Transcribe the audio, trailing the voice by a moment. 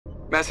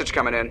Message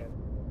coming in.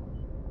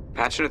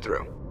 Patching it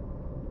through.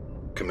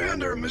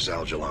 Commander, Miss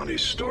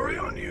Al-Jalani's story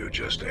on you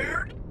just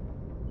aired.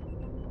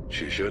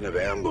 She shouldn't have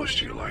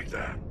ambushed you like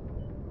that,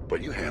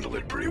 but you handled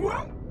it pretty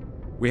well.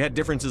 We had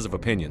differences of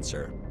opinion,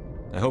 sir.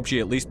 I hope she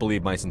at least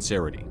believed my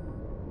sincerity.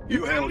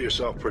 You handled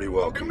yourself pretty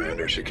well,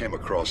 Commander. She came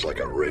across like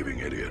a raving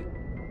idiot.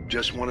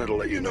 Just wanted to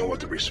let you know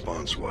what the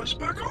response was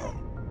back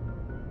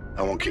home.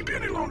 I won't keep you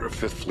any longer.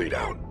 Fifth Fleet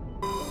out.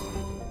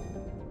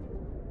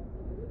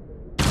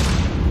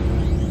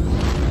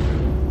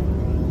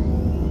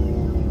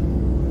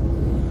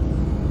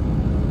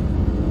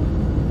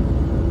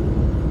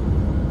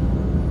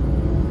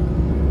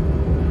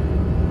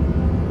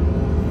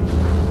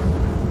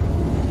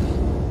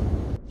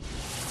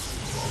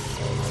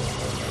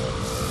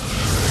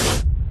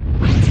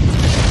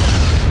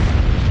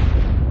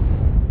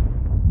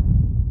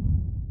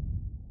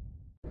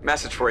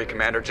 Message for you,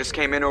 Commander. Just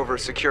came in over a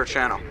secure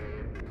channel.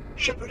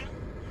 Shepard,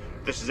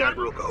 this is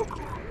Admiral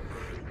Kahoku.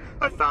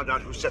 I found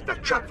out who set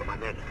that trap for my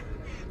men.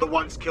 The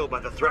ones killed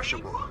by the Thresher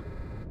War.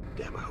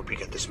 Damn, I hope you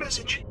get this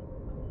message.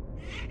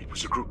 It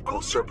was a group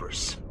called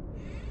Cerberus.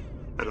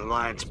 An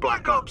Alliance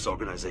Black Ops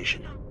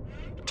organization.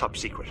 Top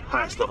secret,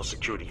 highest level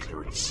security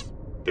clearance.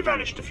 They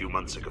vanished a few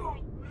months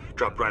ago.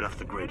 Dropped right off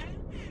the grid.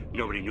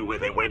 Nobody knew where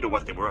they went or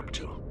what they were up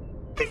to.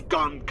 They've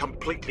gone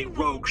completely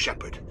rogue,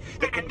 Shepard.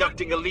 They're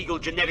conducting illegal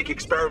genetic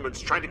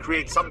experiments, trying to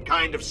create some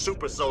kind of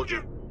super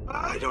soldier.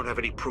 I don't have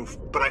any proof,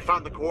 but I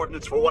found the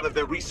coordinates for one of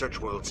their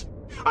research worlds.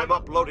 I'm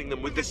uploading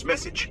them with this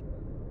message.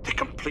 They're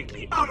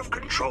completely out of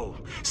control.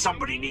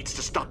 Somebody needs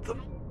to stop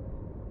them.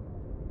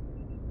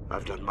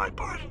 I've done my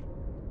part.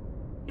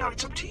 Now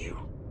it's up to you.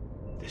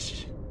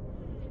 This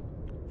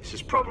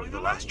is probably the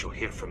last you'll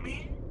hear from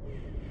me.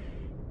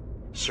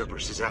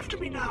 Cerberus is after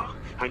me now.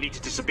 I need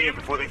to disappear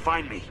before they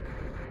find me.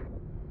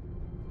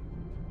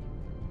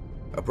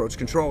 Approach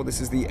control, this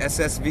is the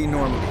SSV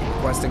Normandy,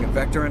 requesting a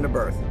vector and a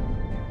berth.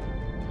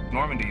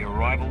 Normandy, your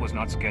arrival was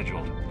not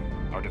scheduled.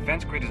 Our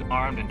defense grid is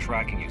armed and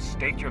tracking you.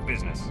 State your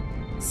business.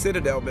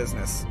 Citadel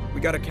business. We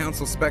got a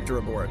Council Spectre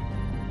aboard.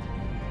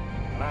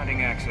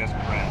 Landing access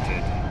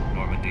granted,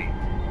 Normandy.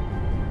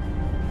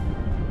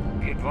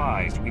 Be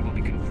advised, we will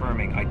be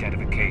confirming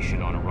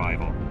identification on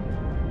arrival.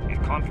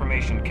 If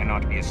confirmation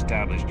cannot be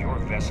established, your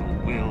vessel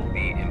will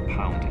be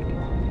impounded.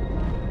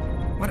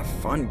 What a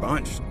fun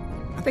bunch.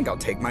 I think I'll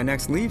take my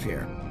next leave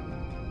here.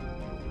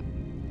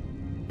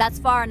 That's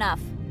far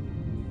enough.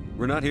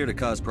 We're not here to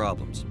cause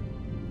problems.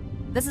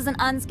 This is an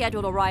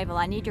unscheduled arrival.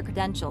 I need your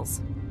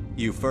credentials.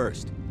 You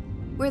first.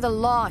 We're the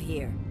law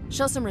here.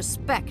 Show some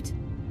respect.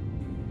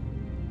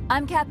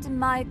 I'm Captain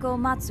Maiko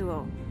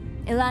Matsuo,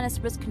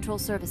 Ilanis Risk Control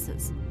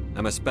Services.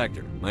 I'm a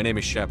Spectre. My name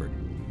is Shepard.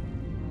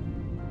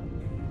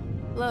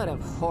 Load of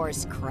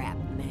horse crap,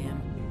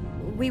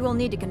 ma'am. We will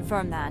need to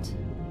confirm that.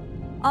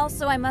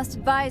 Also, I must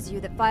advise you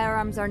that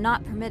firearms are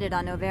not permitted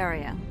on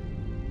Noveria.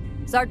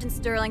 Sergeant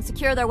Sterling,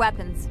 secure their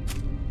weapons.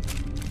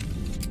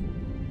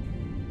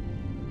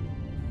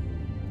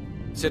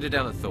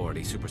 Citadel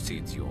authority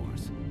supersedes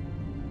yours.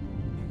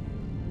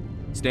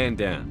 Stand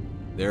down.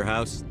 Their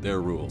house,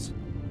 their rules.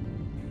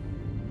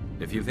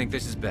 If you think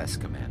this is best,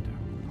 Commander.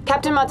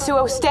 Captain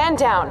Matsuo, stand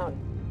down.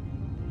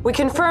 We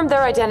confirmed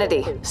their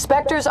identity.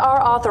 Spectres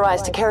are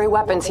authorized to carry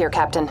weapons here,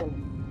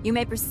 Captain. You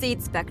may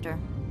proceed, Spectre.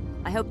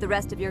 I hope the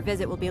rest of your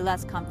visit will be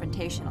less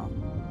confrontational.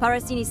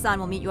 Parasini-san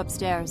will meet you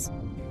upstairs.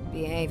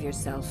 Behave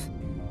yourself.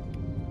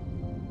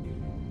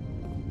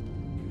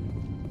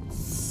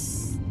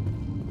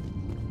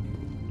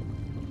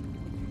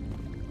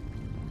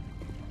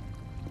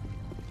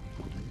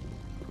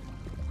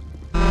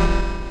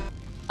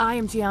 I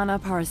am Gianna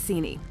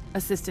Parasini,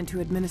 assistant to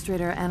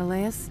Administrator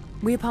Ananias.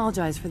 We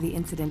apologize for the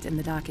incident in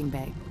the docking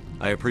bay.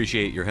 I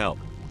appreciate your help.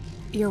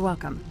 You're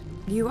welcome.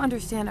 You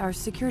understand our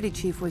security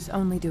chief was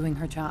only doing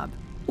her job.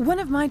 One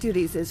of my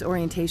duties is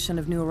orientation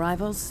of new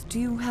arrivals. Do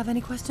you have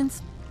any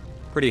questions?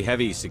 Pretty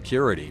heavy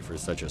security for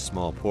such a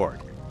small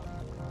port.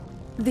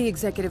 The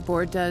executive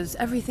board does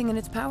everything in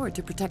its power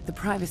to protect the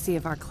privacy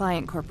of our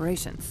client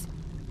corporations.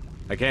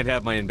 I can't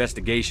have my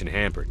investigation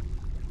hampered.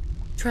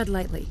 Tread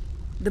lightly.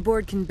 The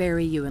board can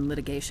bury you in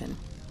litigation.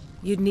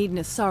 You'd need an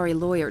Asari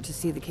lawyer to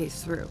see the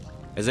case through.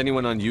 Has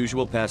anyone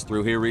unusual passed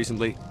through here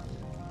recently?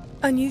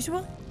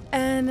 Unusual?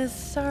 An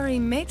Asari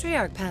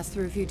matriarch passed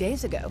through a few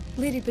days ago.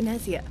 Lady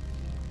Benezia.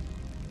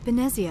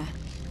 Benezia?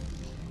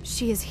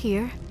 She is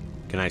here?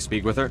 Can I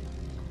speak with her?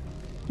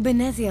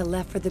 Benezia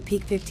left for the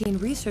Peak 15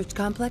 research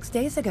complex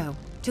days ago.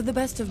 To the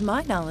best of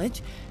my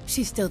knowledge,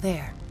 she's still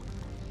there.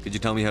 Could you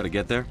tell me how to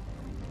get there?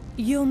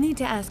 You'll need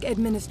to ask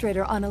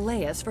Administrator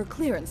Ananias for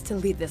clearance to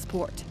leave this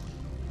port.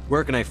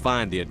 Where can I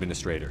find the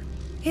Administrator?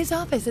 His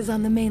office is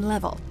on the main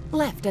level,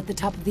 left at the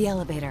top of the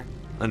elevator.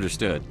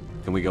 Understood.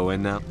 Can we go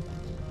in now?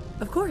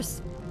 Of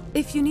course.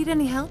 If you need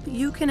any help,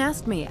 you can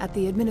ask me at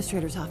the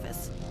Administrator's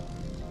office.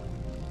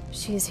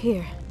 She is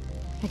here.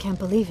 I can't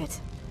believe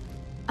it.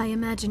 I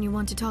imagine you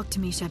want to talk to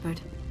me, Shepard.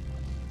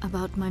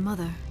 About my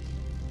mother.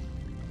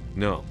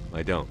 No,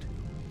 I don't.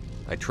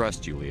 I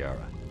trust you,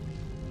 Liara.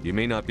 You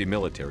may not be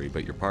military,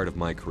 but you're part of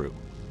my crew.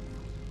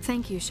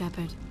 Thank you,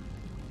 Shepard.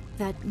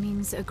 That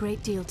means a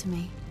great deal to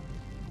me.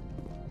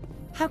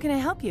 How can I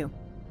help you?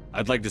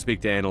 I'd like to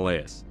speak to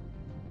Annaleus.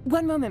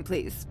 One moment,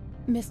 please.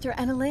 Mr.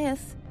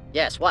 Annaleus?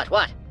 Yes, what?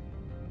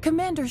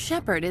 Commander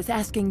Shepard is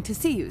asking to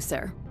see you,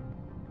 sir.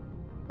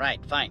 Right,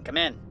 fine, come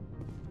in.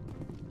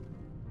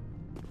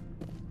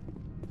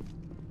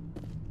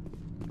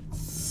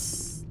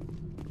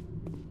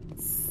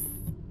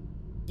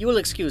 You will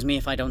excuse me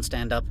if I don't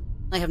stand up.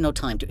 I have no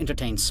time to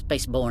entertain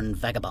spaceborne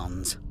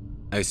vagabonds.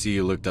 I see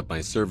you looked up my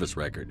service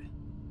record.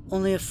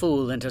 Only a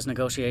fool enters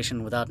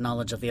negotiation without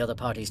knowledge of the other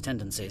party's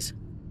tendencies.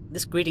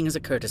 This greeting is a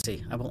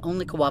courtesy. I will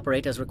only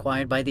cooperate as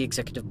required by the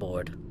Executive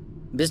Board.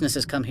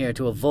 Businesses come here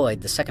to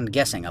avoid the second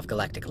guessing of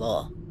galactic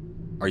law.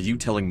 Are you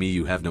telling me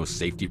you have no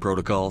safety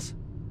protocols?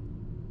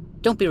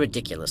 Don't be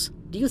ridiculous.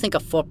 Do you think a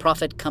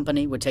for-profit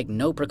company would take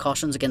no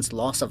precautions against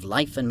loss of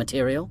life and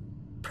material?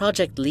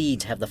 Project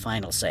leads have the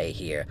final say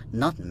here,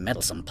 not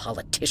meddlesome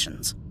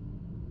politicians.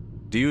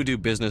 Do you do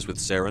business with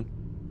Saren?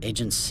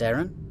 Agent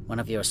Saren? One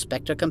of your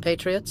Spectre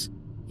compatriots?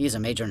 He is a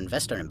major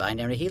investor in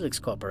Binary Helix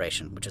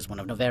Corporation, which is one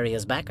of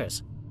Noveria's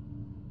backers.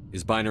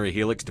 Is Binary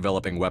Helix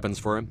developing weapons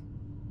for him?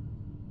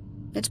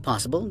 It's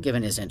possible,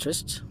 given his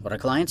interests. What our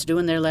clients do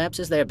in their labs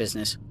is their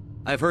business.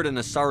 I've heard an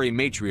Asari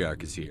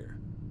Matriarch is here.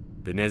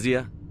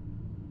 Benezia?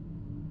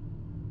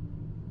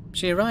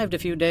 She arrived a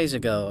few days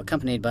ago,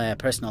 accompanied by a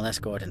personal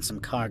escort and some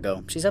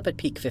cargo. She's up at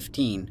Peak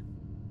 15.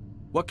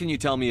 What can you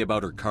tell me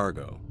about her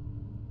cargo?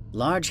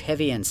 Large,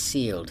 heavy, and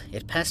sealed.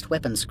 It passed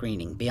weapons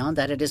screening. Beyond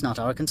that, it is not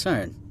our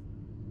concern.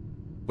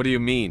 What do you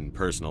mean,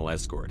 personal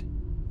escort?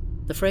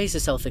 The phrase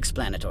is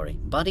self-explanatory.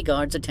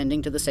 Bodyguards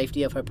attending to the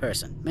safety of her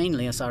person,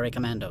 mainly Asari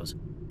commandos.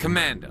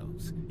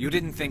 Commandos? You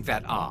didn't think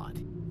that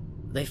odd?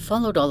 They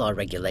followed all our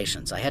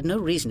regulations. I had no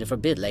reason to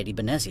forbid Lady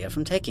Benezia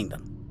from taking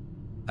them.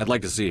 I'd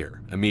like to see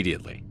her,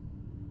 immediately.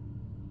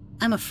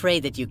 I'm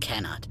afraid that you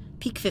cannot.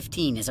 Peak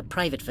 15 is a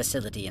private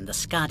facility in the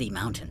Skadi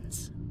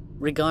Mountains.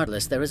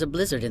 Regardless, there is a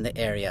blizzard in the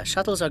area.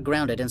 Shuttles are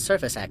grounded and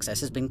surface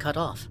access has been cut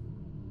off.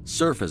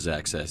 Surface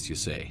access, you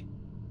say?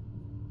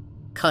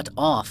 Cut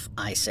off,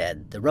 I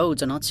said. The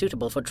roads are not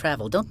suitable for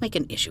travel. Don't make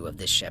an issue of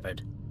this,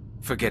 Shepard.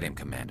 Forget him,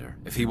 Commander.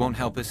 If he won't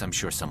help us, I'm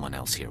sure someone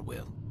else here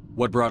will.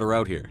 What brought her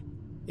out here?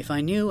 If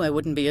I knew, I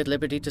wouldn't be at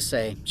liberty to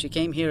say. She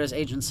came here as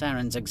Agent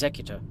Saren's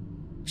executor.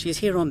 She's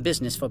here on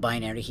business for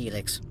Binary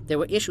Helix. There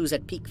were issues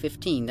at Peak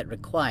 15 that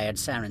required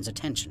Saren's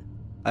attention.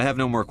 I have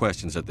no more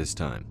questions at this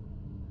time.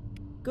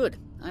 Good.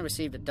 I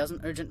received a dozen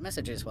urgent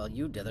messages while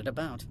you dithered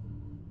about.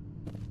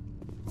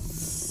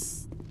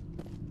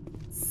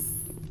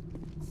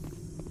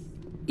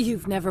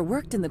 You've never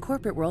worked in the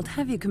corporate world,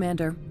 have you,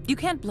 Commander? You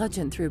can't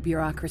bludgeon through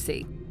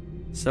bureaucracy.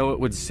 So it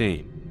would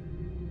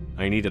seem.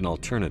 I need an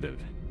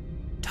alternative.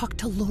 Talk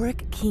to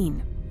Lorik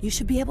Keen. You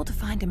should be able to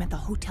find him at the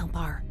hotel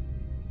bar.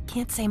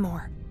 Can't say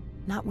more.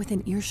 Not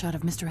within earshot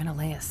of Mr.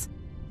 Annaleus.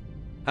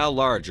 How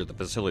large are the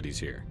facilities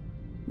here?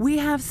 We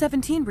have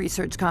 17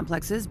 research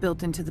complexes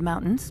built into the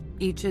mountains.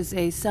 Each is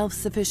a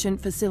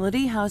self-sufficient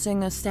facility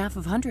housing a staff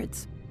of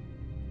hundreds.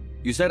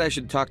 You said I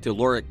should talk to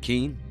Lorik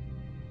Keen?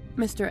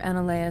 Mr.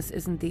 Annaleus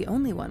isn't the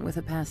only one with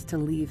a pass to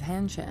leave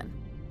Hanshan.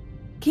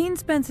 Keen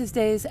spends his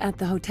days at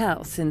the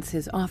hotel since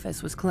his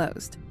office was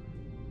closed.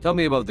 Tell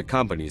me about the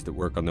companies that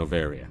work on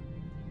Noveria.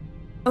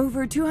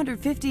 Over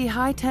 250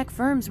 high-tech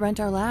firms rent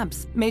our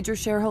labs. Major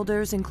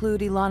shareholders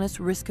include Elanus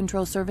Risk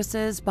Control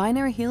Services,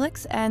 Binary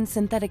Helix, and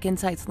Synthetic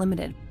Insights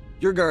Limited.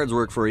 Your guards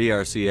work for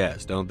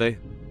ERCS, don't they?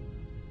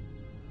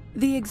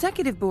 The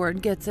executive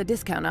board gets a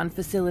discount on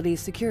facility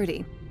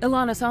security.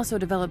 Elanus also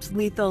develops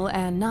lethal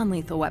and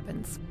non-lethal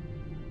weapons.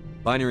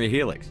 Binary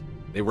Helix.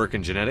 They work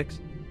in genetics?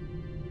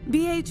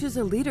 BH is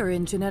a leader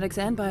in genetics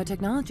and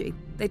biotechnology.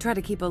 They try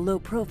to keep a low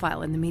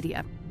profile in the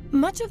media.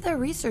 Much of their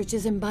research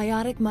is in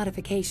biotic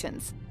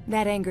modifications.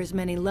 That angers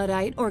many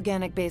Luddite,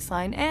 organic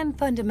baseline, and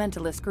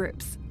fundamentalist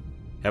groups.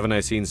 Haven't I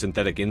seen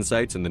Synthetic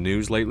Insights in the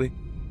news lately?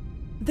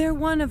 They're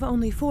one of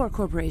only 4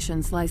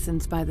 corporations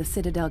licensed by the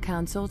Citadel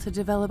Council to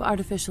develop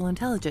artificial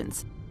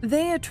intelligence.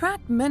 They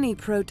attract many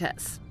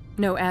protests.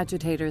 No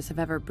agitators have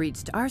ever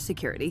breached our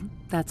security.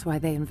 That's why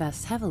they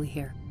invest heavily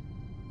here.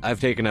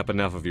 I've taken up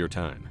enough of your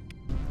time.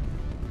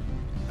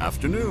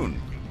 Afternoon.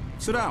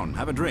 Sit down,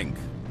 have a drink.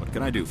 What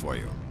can I do for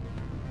you?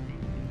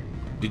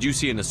 Did you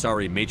see an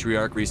Asari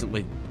Matriarch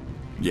recently?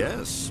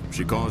 Yes,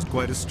 she caused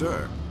quite a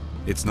stir.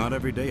 It's not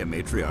every day a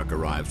Matriarch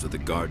arrives with a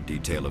guard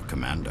detail of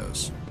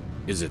commandos.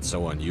 Is it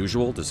so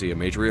unusual to see a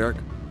Matriarch?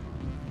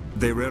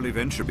 They rarely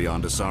venture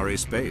beyond Asari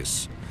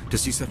space. To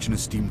see such an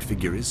esteemed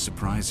figure is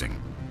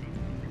surprising.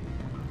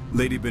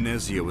 Lady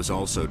Benezia was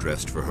also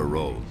dressed for her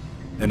role.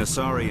 An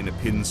Asari in a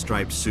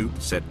pinstriped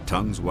suit set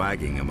tongues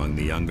wagging among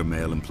the younger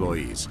male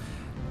employees,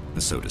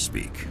 so to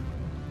speak.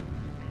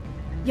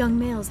 Young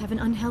males have an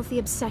unhealthy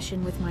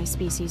obsession with my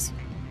species.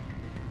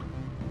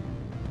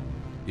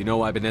 You know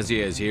why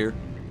Benezia is here?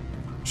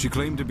 She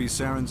claimed to be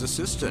Saren's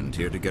assistant,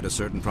 here to get a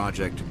certain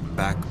project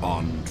back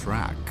on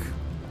track.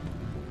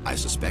 I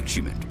suspect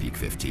she meant Peak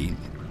 15.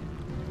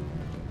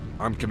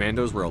 Armed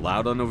commandos were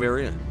allowed on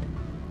Noveria?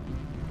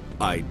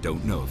 I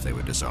don't know if they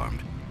were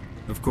disarmed.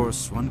 Of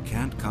course, one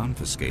can't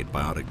confiscate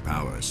biotic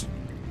powers.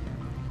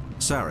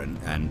 Saren,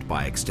 and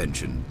by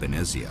extension,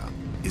 Benezia,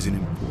 is an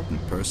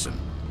important person.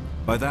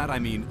 By that I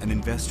mean an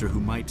investor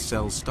who might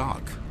sell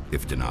stock,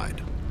 if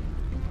denied.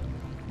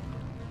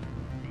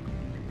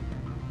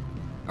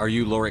 Are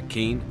you Lorik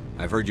Keene?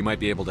 I've heard you might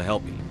be able to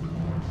help me.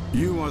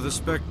 You are the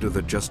Spectre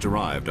that just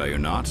arrived, are you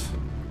not?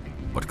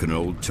 What can an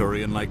old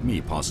Turian like me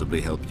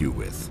possibly help you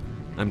with?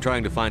 I'm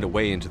trying to find a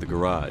way into the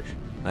garage.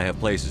 I have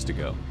places to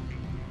go.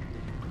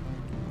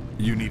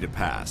 You need a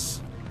pass.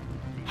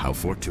 How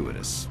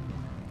fortuitous.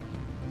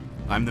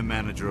 I'm the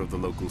manager of the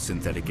local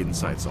Synthetic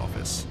Insights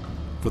office.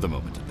 For the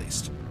moment, at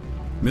least.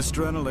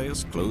 Mr.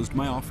 Analeus closed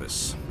my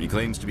office. He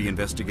claims to be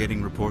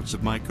investigating reports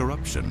of my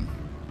corruption.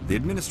 The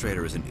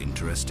administrator is an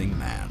interesting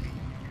man.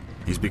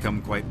 He's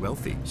become quite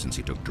wealthy since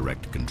he took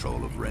direct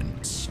control of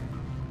rents.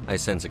 I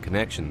sense a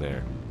connection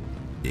there.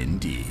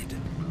 Indeed.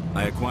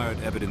 I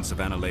acquired evidence of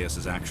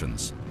Analeus'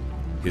 actions.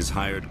 His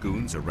hired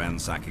goons are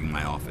ransacking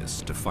my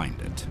office to find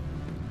it.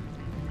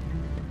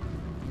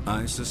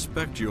 I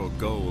suspect your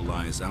goal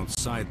lies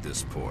outside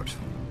this port.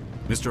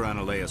 Mr.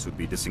 Analeus would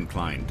be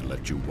disinclined to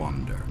let you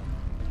wander.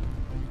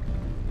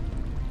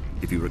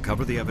 If you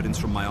recover the evidence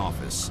from my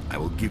office, I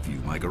will give you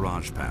my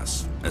garage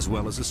pass, as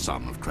well as a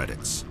sum of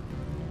credits.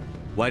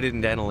 Why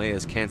didn't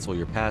Analeus cancel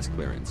your pass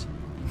clearance?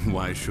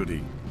 Why should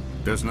he?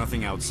 There's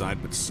nothing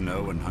outside but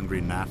snow and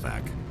hungry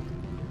Nathak.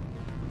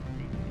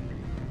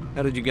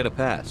 How did you get a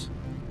pass?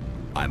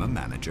 I'm a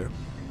manager.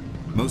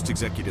 Most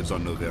executives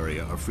on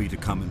Noveria are free to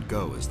come and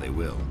go as they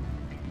will.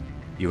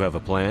 You have a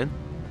plan?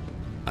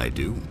 I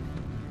do.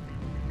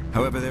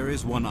 However, there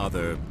is one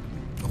other...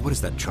 What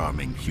is that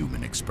charming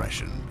human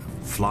expression?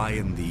 Fly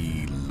in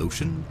the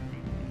lotion?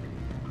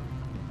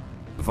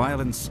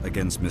 Violence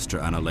against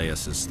Mr.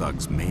 Analeus'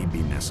 thugs may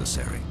be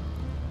necessary.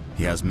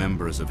 He has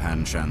members of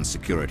Han Shan's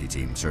security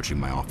team searching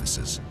my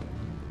offices.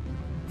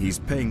 He's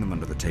paying them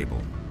under the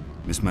table.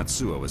 Miss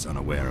Matsuo is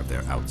unaware of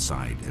their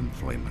outside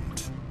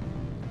employment.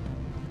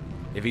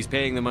 If he's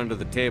paying them under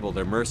the table,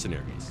 they're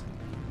mercenaries.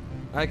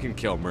 I can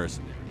kill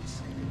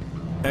mercenaries.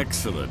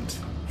 Excellent.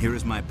 Here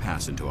is my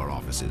pass into our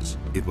offices.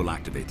 It will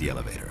activate the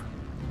elevator.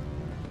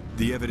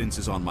 The evidence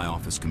is on my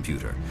office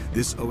computer.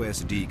 This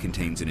OSD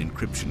contains an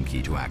encryption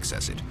key to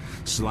access it.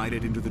 Slide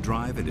it into the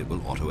drive and it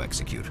will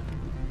auto-execute.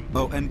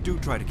 Oh, and do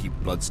try to keep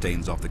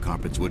bloodstains off the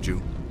carpets, would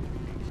you?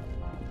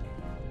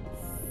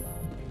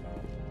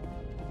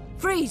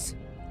 Freeze!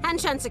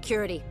 Hanshan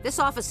security. This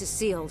office is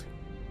sealed.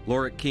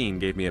 Lorik Keene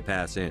gave me a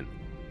pass in.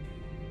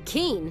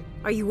 Keene?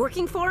 Are you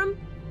working for him?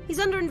 He's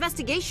under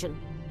investigation.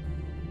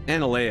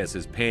 Analeus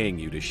is paying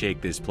you to shake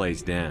this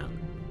place down.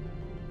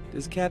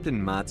 Does Captain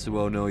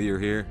Matsuo know you're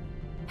here?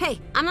 Hey,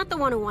 I'm not the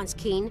one who wants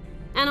Keene.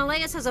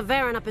 Analeus has a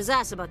Varen up his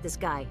ass about this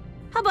guy.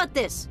 How about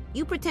this?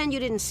 You pretend you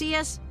didn't see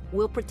us,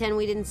 we'll pretend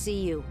we didn't see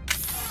you.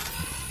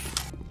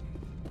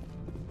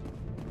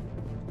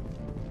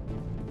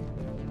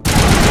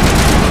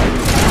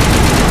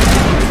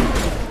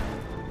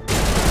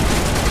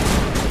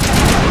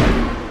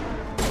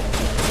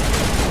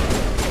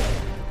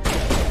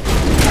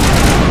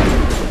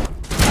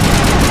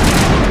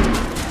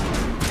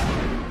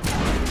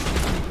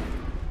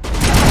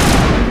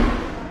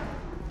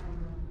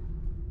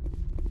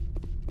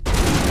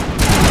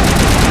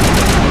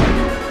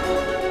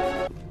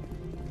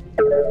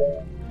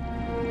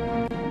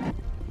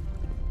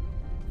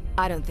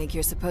 I don't think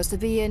you're supposed to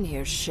be in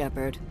here,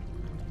 Shepard.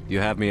 You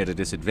have me at a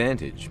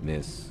disadvantage,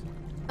 miss.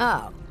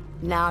 Oh,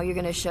 now you're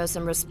gonna show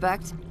some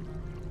respect?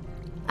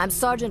 I'm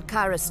Sergeant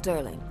Kyra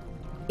Sterling,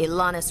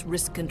 Ilanis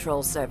Risk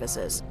Control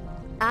Services.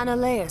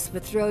 Analeus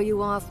would throw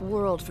you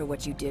off-world for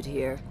what you did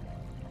here.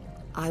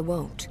 I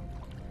won't.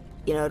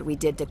 You know what we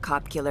did to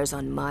cop killers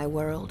on my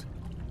world?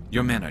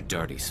 Your men are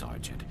dirty,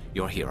 Sergeant.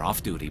 You're here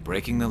off-duty,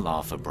 breaking the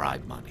law for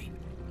bribe money.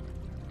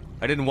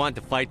 I didn't want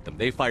to fight them.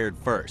 They fired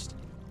first.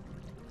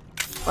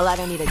 Well, I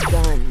don't need a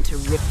gun to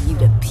rip you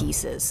to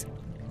pieces.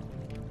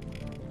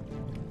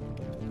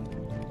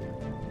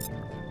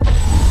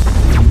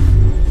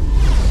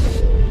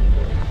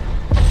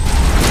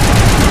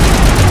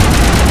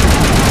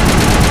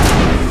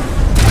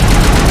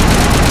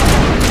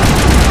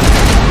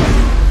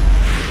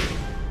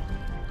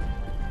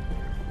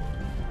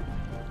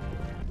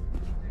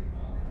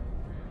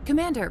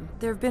 Commander,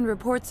 there have been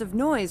reports of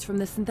noise from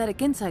the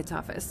Synthetic Insights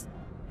office.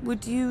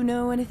 Would you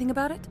know anything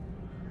about it?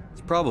 It's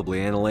probably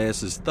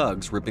Analeus'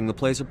 thugs ripping the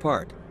place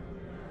apart.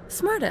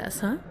 Smartass,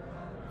 huh?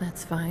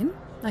 That's fine.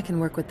 I can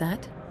work with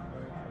that.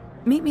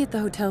 Meet me at the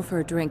hotel for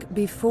a drink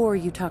before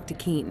you talk to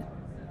Keene.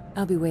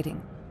 I'll be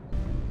waiting.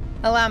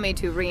 Allow me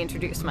to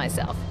reintroduce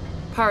myself.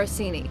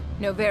 Parasini,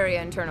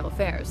 Noveria Internal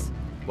Affairs.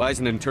 Why is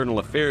an internal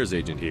affairs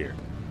agent here?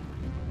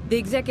 The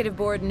executive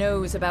board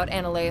knows about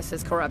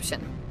Analeus'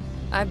 corruption.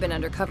 I've been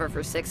undercover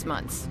for 6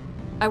 months.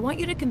 I want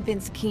you to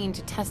convince Keene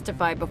to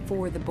testify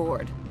before the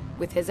board.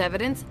 With his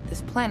evidence,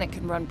 this planet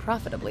can run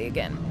profitably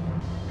again.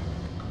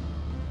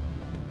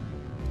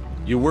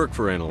 You work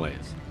for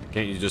Analeus.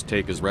 Can't you just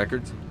take his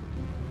records?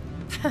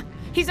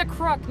 He's a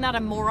crook, not a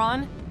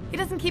moron. He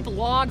doesn't keep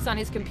logs on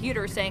his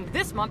computer saying,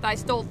 "This month I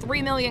stole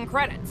 3 million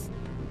credits."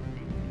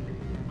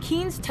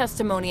 Keen's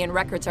testimony and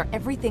records are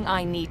everything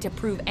I need to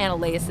prove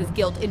Ananias'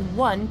 guilt in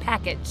one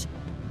package.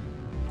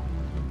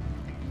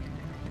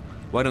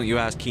 Why don't you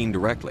ask Keen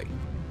directly?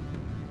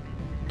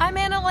 I'm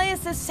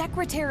Ananias'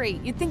 secretary.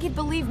 You'd think he'd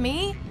believe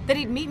me? That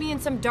he'd meet me in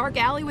some dark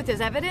alley with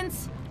his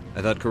evidence?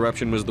 I thought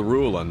corruption was the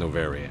rule on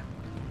Noveria.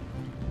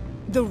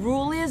 The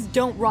rule is,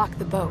 don't rock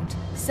the boat.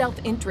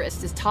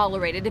 Self-interest is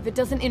tolerated if it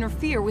doesn't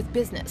interfere with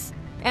business.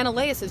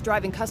 Ananias is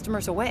driving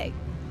customers away.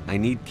 I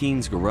need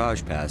Keen's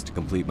garage pass to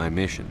complete my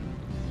mission.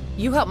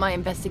 You help my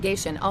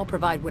investigation, I'll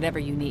provide whatever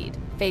you need.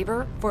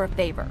 Favor for a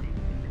favor.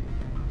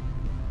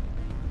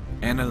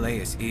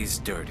 Ananias is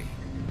dirty.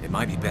 It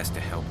might be best to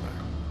help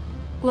her.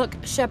 Look,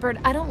 Shepard,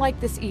 I don't like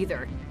this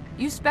either.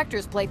 You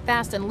Spectres play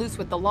fast and loose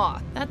with the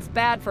law. That's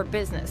bad for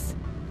business.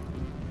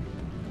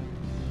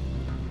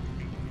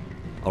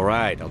 All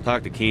right, I'll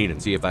talk to Keen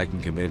and see if I can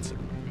convince him.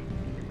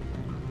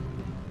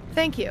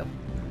 Thank you.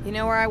 You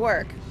know where I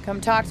work.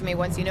 Come talk to me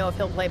once you know if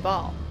he'll play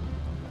ball.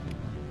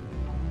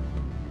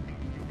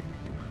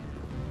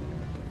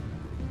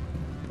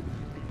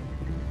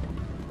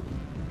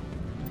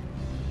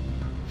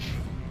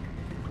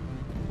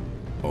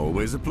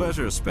 Always a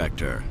pleasure,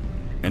 Spectre.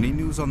 Any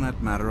news on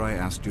that matter I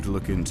asked you to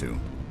look into?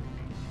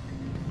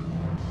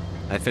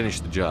 I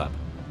finished the job,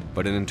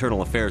 but an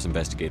internal affairs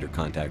investigator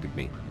contacted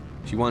me.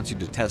 She wants you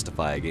to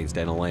testify against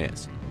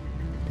Ananias.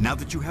 Now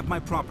that you have my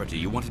property,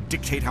 you want to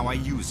dictate how I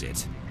use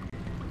it?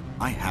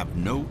 I have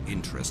no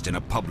interest in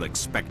a public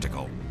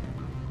spectacle.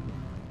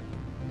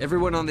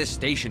 Everyone on this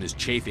station is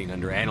chafing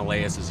under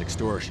Ananias'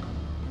 extortion.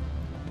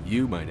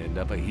 You might end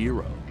up a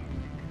hero.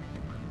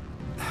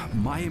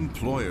 My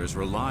employers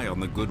rely on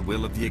the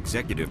goodwill of the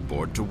executive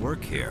board to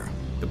work here.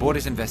 The board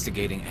is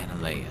investigating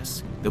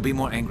Ananias. They'll be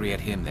more angry at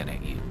him than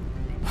at you.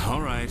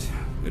 All right.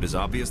 It is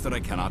obvious that I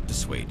cannot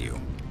dissuade you.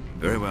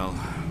 Very well.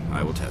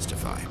 I will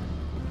testify.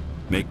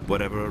 Make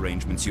whatever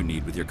arrangements you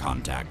need with your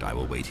contact. I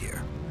will wait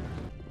here.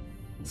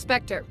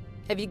 Spectre,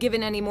 have you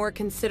given any more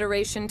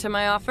consideration to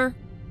my offer?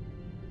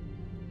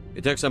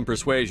 It took some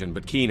persuasion,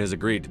 but Keen has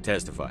agreed to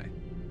testify.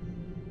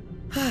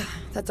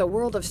 That's a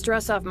world of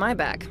stress off my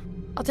back.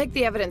 I'll take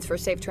the evidence for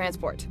safe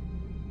transport.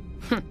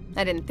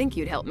 I didn't think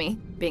you'd help me,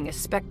 being a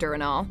Spectre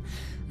and all.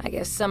 I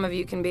guess some of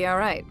you can be all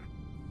right.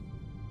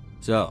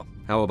 So,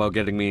 how about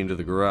getting me into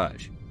the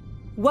garage?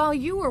 While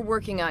you were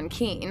working on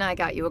Keen, I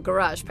got you a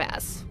garage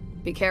pass.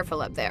 Be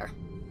careful up there.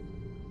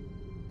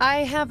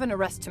 I have an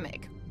arrest to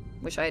make.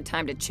 Wish I had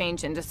time to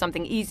change into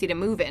something easy to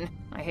move in.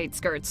 I hate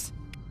skirts.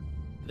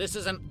 This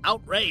is an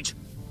outrage.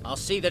 I'll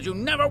see that you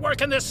never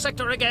work in this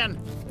sector again.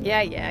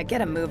 Yeah,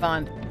 get a move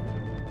on.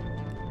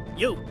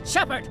 You,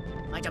 Shepard!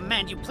 I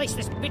demand you place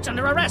this bitch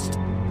under arrest!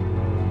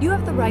 You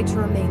have the right to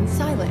remain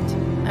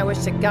silent. I wish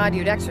to God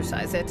you'd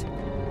exercise it.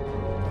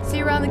 See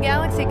you around the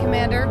galaxy,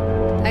 Commander.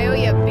 I owe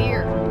you a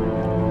beer.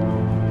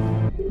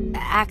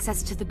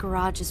 Access to the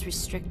garage is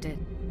restricted.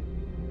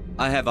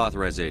 I have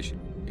authorization.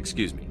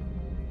 Excuse me.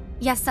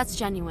 Yes, that's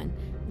genuine.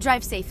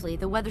 Drive safely.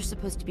 The weather's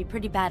supposed to be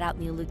pretty bad out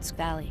in the Alutsk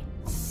Valley.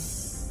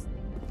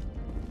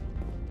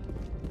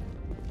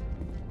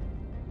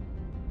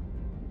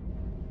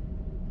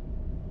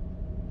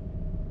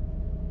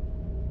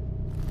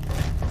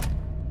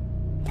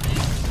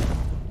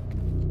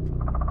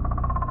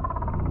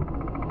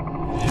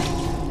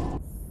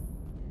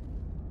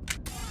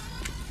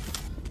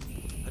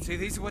 I'd say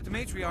these are what the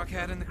Matriarch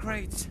had in the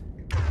crates.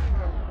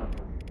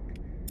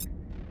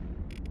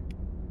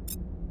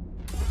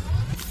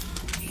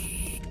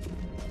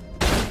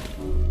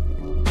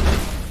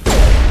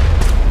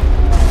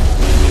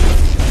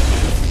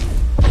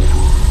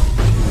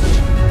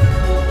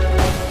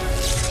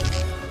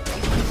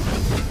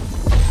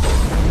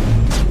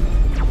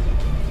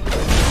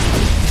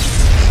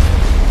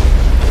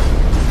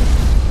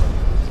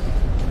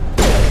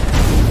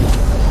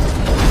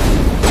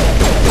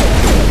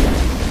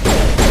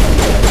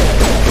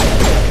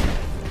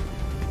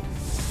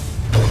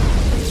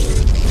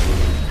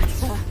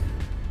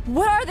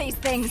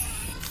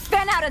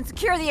 Fan out and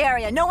secure the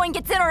area. No one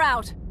gets in or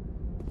out.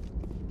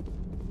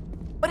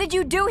 What did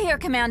you do here,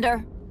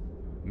 Commander?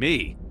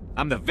 Me?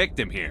 I'm the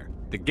victim here.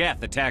 The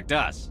Geth attacked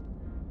us.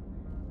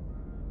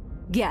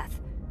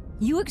 Geth?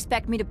 You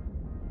expect me to...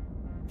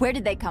 Where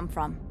did they come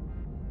from?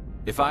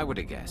 If I were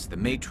to guess, the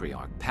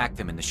Matriarch packed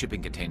them in the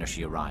shipping container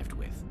she arrived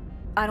with.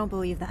 I don't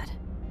believe that.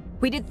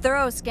 We did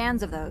thorough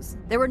scans of those.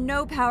 There were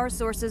no power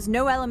sources,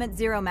 no element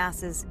zero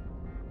masses.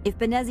 If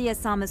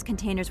Benezia-sama's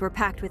containers were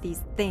packed with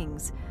these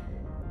things,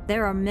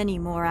 there are many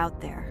more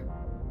out there.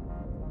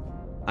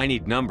 I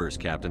need numbers,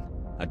 Captain.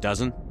 A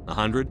dozen?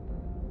 100?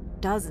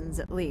 Dozens,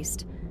 at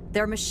least.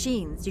 They're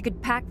machines. You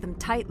could pack them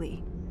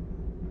tightly.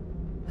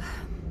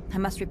 I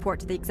must report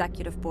to the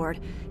executive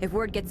board. If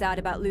word gets out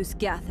about loose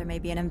Geth, there may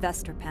be an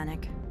investor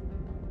panic.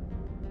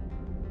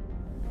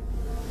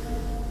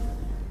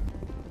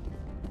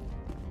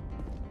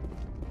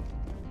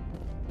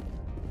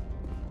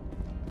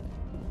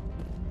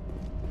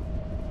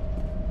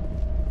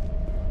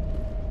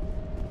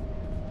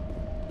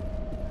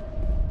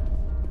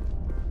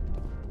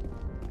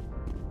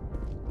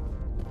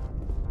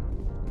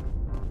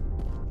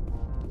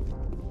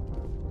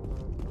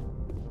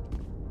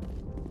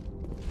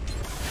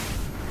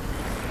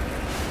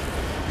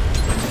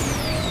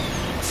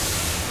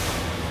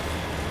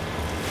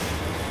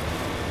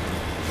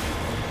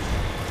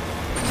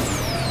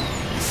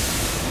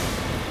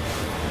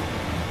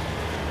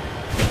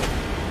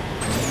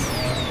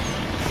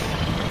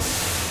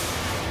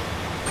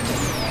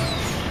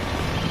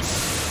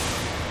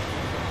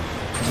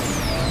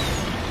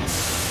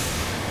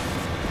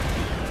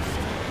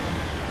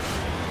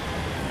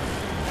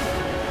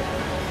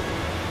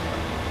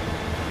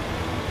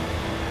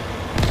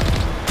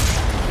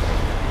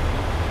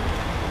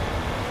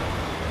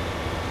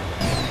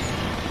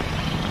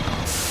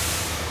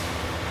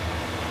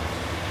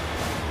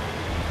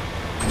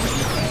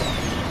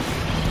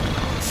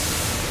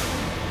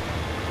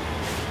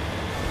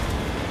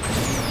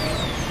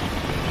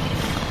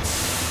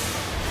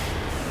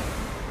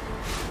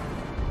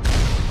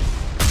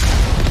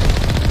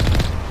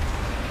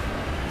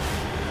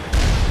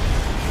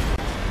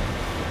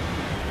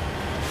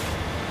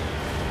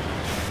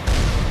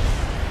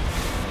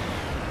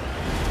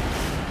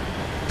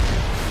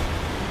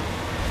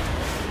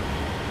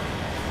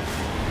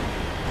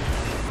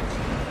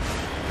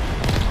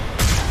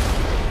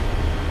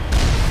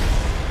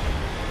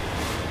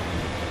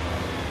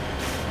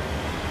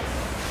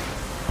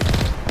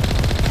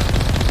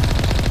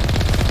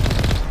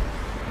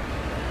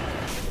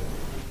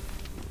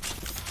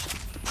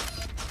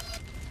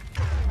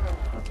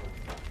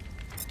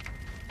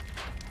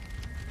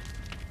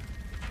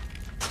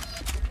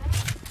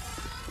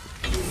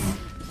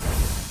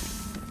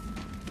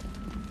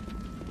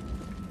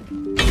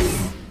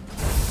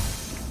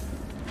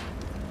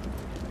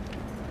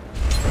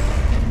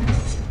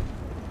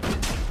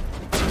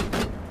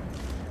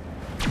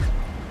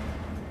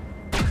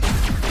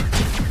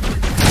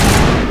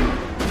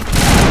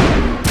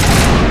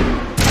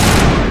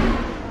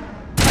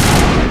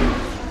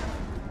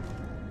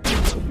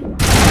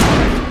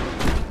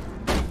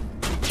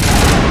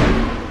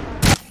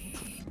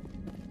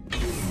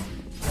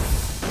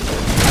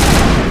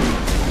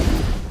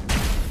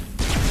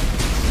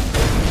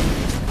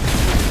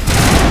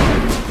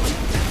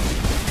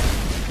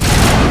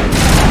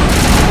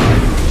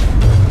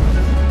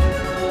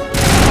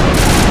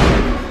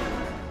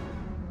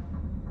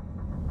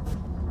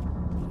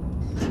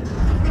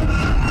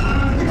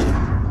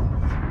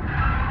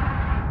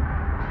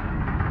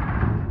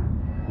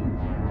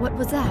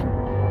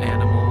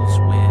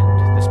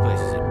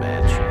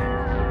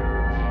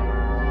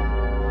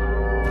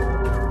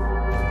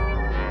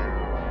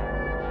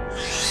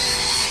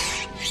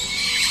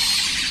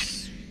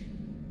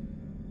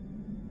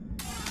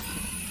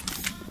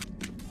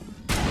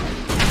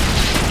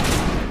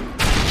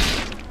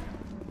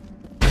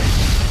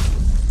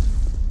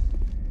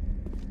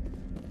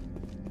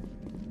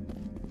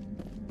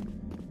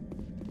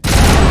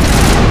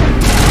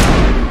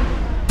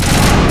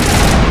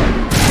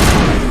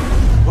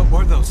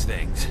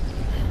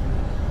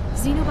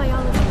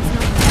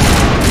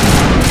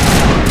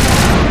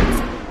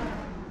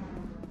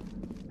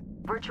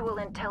 Virtual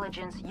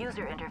Intelligence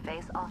user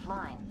interface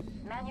offline.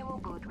 Manual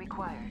boot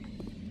required.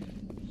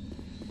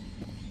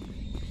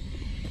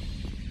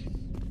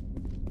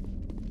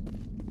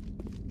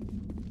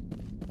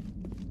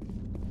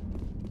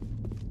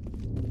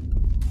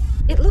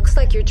 It looks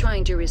like you're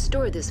trying to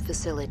restore this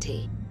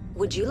facility.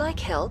 Would you like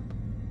help?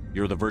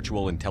 You're the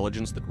virtual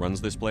intelligence that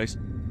runs this place?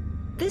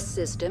 This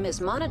system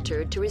is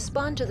monitored to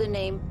respond to the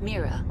name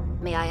Mira.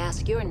 May I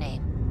ask your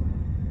name?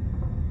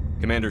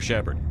 Commander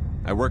Shepard.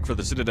 I work for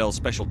the Citadel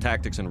Special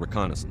Tactics and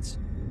Reconnaissance.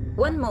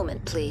 One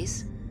moment,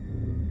 please.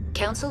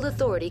 Council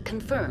authority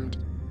confirmed.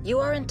 You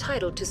are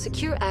entitled to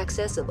secure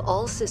access of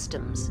all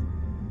systems.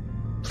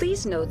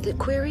 Please note that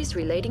queries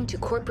relating to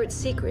corporate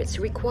secrets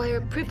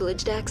require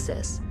privileged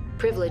access.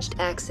 Privileged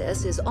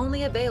access is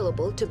only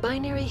available to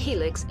Binary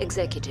Helix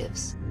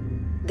executives.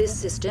 This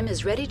system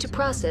is ready to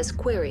process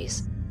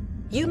queries.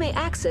 You may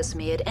access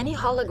me at any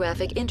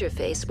holographic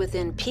interface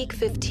within Peak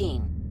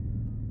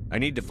 15. I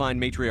need to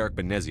find Matriarch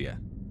Benezia.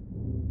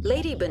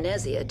 Lady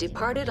Benezia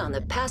departed on the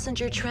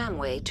passenger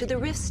tramway to the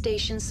Rift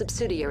Station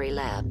subsidiary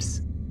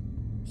labs.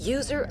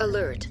 User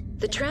alert.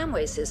 The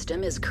tramway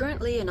system is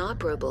currently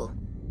inoperable.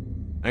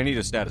 I need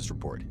a status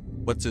report.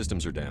 What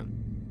systems are down?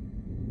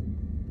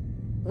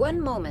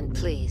 One moment,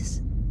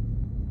 please.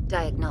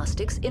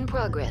 Diagnostics in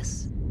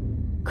progress.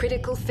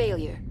 Critical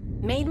failure.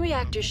 Main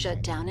reactor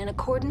shut down in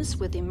accordance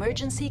with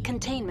emergency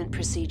containment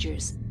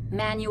procedures.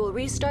 Manual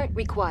restart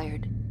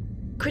required.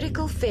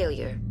 Critical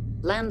failure.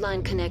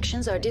 Landline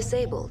connections are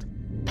disabled.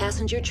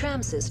 Passenger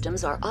tram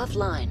systems are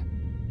offline.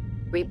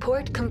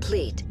 Report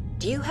complete.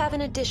 Do you have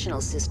an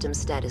additional system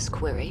status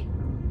query?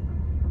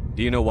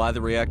 Do you know why the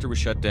reactor was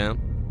shut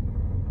down?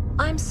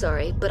 I'm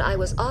sorry, but I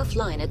was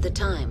offline at the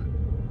time.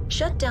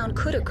 Shutdown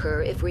could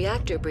occur if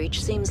reactor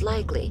breach seems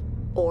likely,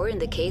 or in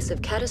the case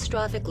of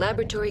catastrophic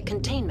laboratory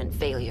containment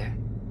failure.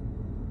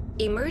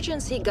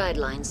 Emergency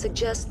guidelines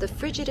suggest the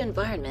frigid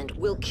environment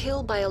will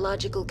kill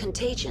biological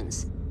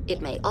contagions. It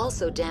may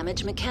also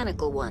damage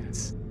mechanical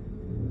ones.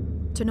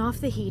 Turn off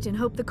the heat and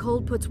hope the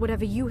cold puts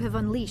whatever you have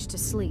unleashed to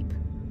sleep.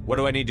 What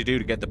do I need to do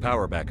to get the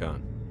power back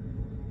on?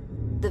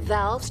 The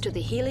valves to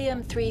the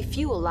helium-3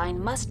 fuel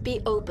line must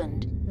be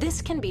opened.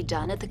 This can be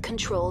done at the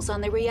controls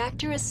on the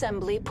reactor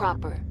assembly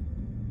proper.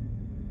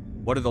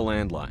 What are the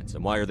landlines,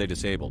 and why are they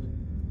disabled?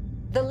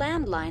 The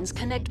landlines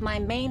connect my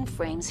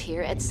mainframes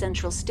here at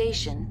Central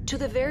Station to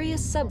the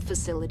various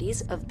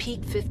sub-facilities of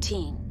Peak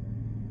 15.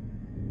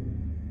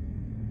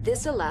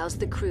 This allows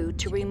the crew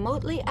to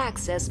remotely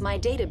access my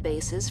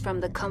databases from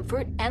the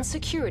comfort and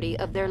security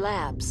of their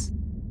labs.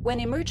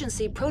 When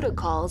emergency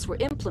protocols were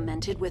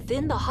implemented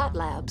within the hot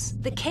labs,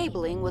 the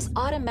cabling was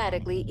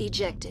automatically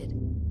ejected.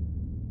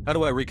 How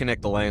do I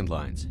reconnect the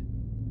landlines?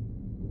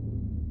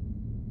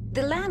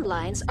 The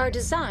landlines are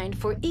designed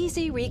for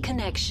easy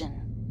reconnection.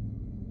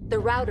 The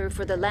router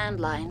for the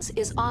landlines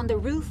is on the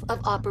roof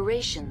of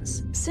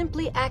operations.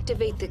 Simply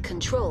activate the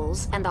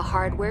controls and the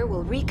hardware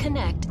will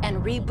reconnect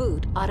and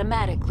reboot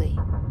automatically.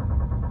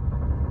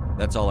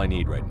 That's all I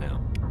need right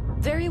now.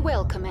 Very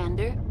well,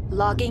 Commander.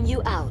 Logging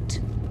you out.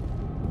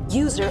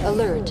 User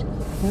alert.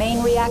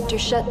 Main reactor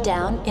shut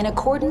down in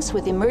accordance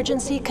with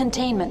emergency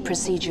containment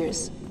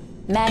procedures.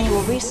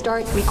 Manual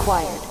restart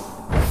required.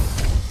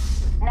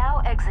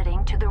 Now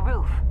exiting to the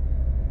roof.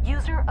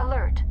 User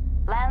alert.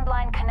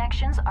 Landline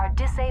connections are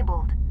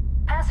disabled.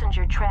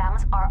 Passenger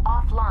trams are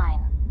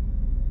offline.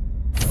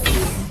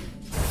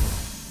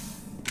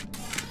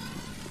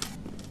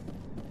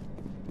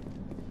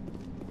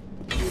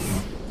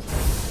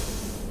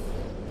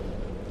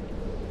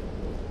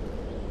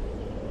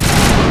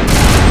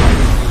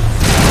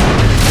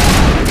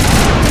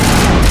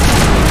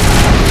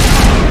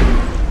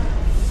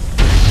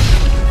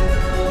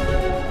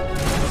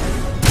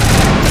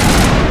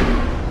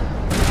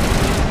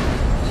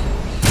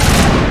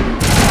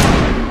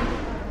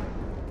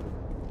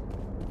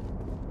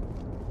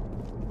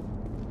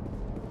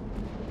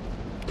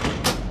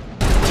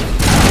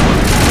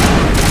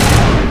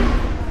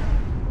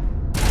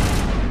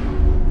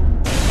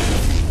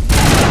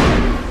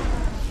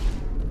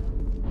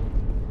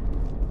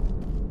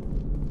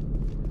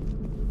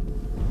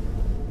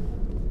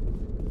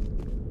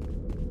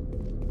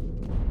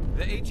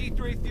 The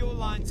HE3 fuel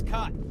line's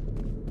cut.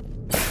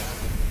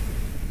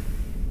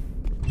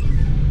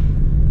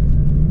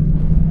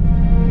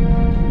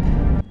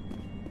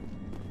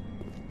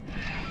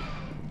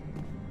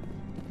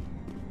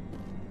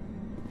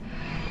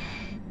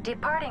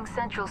 Departing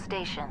Central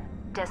Station.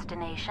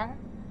 Destination,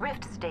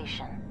 Rift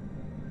Station.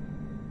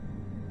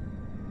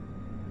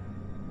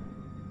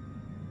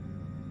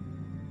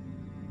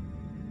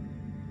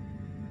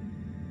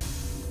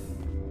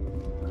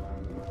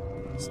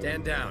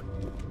 Stand down.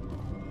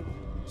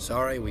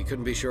 Sorry, we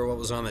couldn't be sure what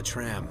was on the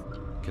tram.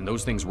 Can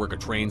those things work a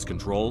train's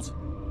controls?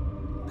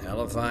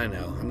 Hell if I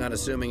know. I'm not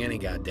assuming any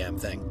goddamn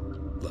thing.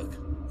 Look,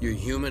 you're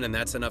human and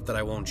that's enough that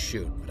I won't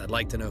shoot, but I'd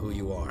like to know who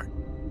you are.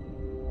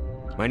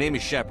 My name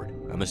is Shepard.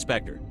 I'm a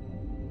Spectre.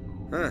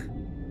 Huh.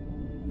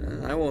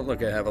 I won't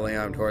look a heavily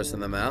armed horse in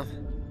the mouth.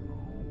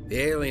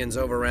 The aliens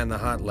overran the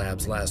hot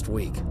labs last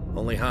week.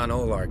 Only Han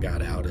Olar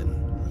got out,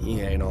 and he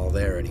ain't all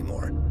there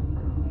anymore.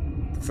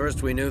 The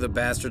first we knew, the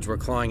bastards were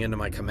clawing into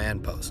my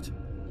command post.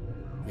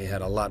 We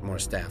had a lot more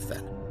staff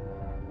then.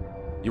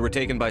 You were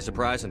taken by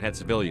surprise and had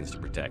civilians to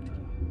protect.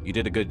 You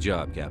did a good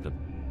job, Captain.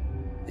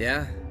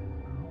 Yeah?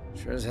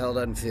 Sure as hell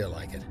doesn't feel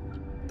like it.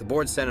 The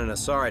board sent an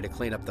Asari to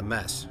clean up the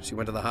mess. She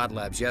went to the hot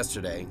labs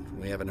yesterday.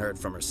 We haven't heard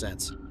from her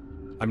since.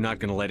 I'm not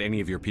gonna let any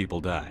of your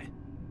people die.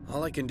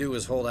 All I can do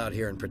is hold out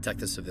here and protect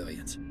the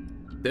civilians.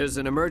 There's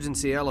an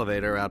emergency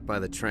elevator out by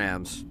the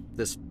trams.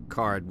 This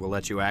card will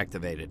let you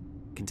activate it.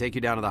 Can take you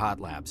down to the hot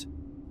labs.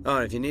 Oh,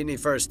 and if you need any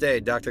first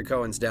aid, Dr.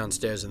 Cohen's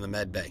downstairs in the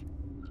med bay.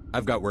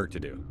 I've got work to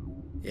do.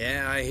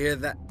 Yeah, I hear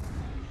that.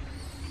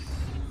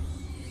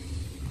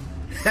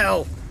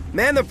 Hell!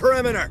 Man the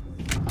perimeter!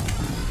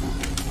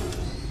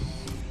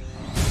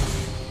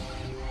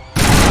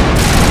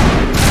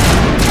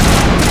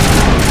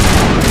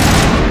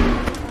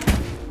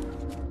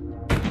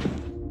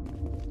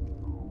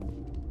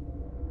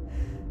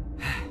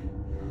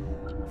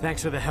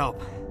 Thanks for the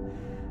help.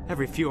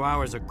 Every few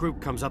hours, a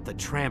group comes up the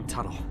tram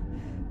tunnel.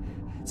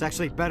 It's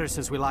actually better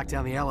since we locked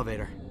down the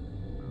elevator.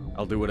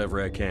 I'll do whatever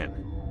I can.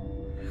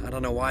 I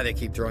don't know why they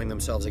keep throwing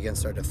themselves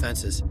against our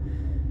defenses.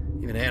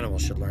 Even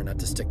animals should learn not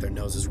to stick their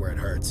noses where it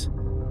hurts.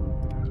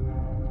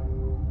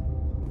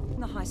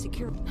 The high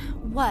security.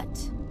 What?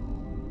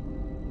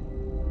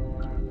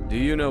 Do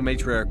you know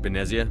Matriarch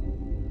Benezia?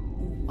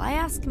 Why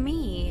ask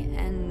me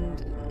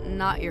and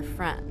not your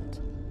friend?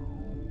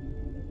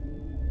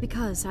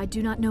 Because I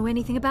do not know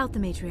anything about the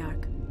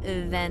Matriarch.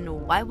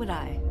 Then why would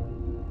I?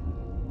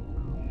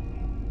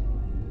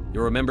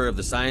 You're a member of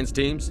the science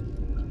teams?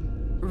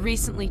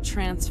 Recently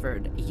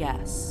transferred,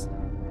 yes.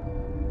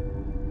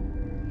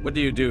 What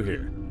do you do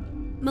here?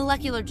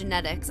 Molecular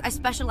genetics. I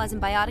specialize in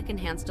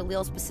biotic-enhanced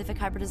allele-specific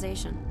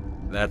hybridization.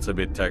 That's a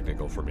bit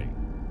technical for me.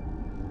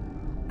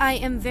 I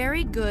am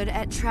very good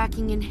at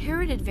tracking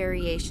inherited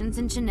variations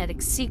in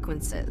genetic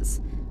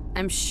sequences.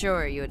 I'm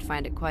sure you would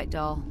find it quite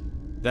dull.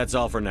 That's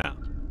all for now.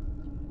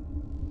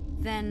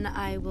 Then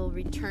I will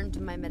return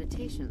to my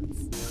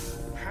meditations.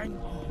 Hang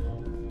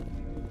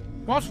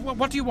on.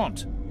 What do you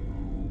want?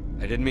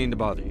 I didn't mean to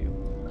bother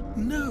you.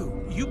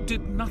 No, you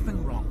did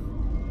nothing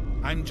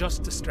wrong. I'm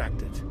just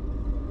distracted.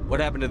 What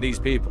happened to these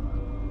people?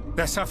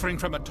 They're suffering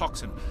from a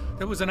toxin.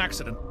 There was an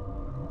accident.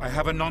 I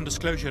have a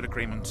non-disclosure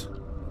agreement.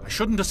 I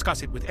shouldn't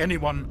discuss it with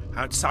anyone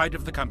outside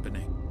of the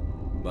company.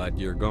 But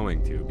you're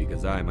going to,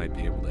 because I might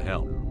be able to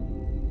help.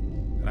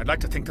 And I'd like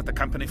to think that the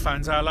company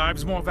finds our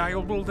lives more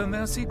valuable than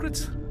their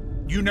secrets.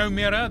 You know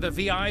Mira, the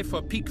VI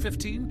for Peak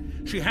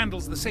 15? She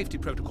handles the safety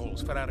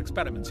protocols for our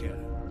experiments here.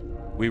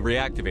 We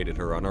reactivated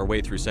her on our way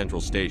through Central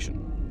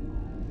Station.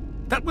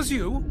 That was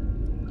you?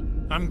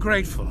 I'm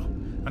grateful.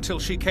 Until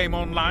she came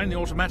online, the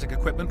automatic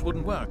equipment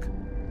wouldn't work.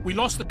 We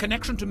lost the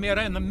connection to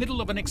Mira in the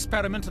middle of an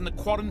experiment and the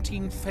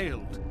quarantine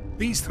failed.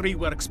 These three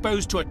were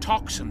exposed to a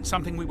toxin,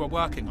 something we were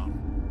working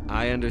on.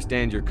 I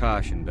understand your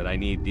caution, but I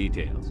need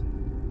details.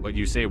 What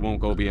you say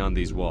won't go beyond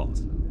these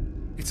walls.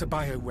 It's a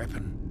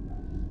bioweapon,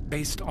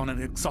 based on an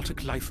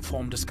exotic life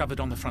form discovered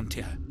on the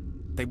frontier.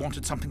 They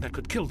wanted something that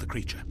could kill the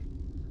creature.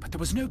 But there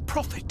was no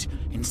profit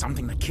in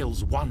something that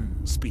kills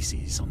one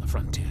species on the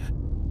frontier.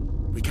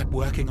 We kept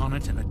working on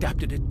it and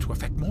adapted it to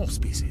affect more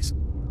species.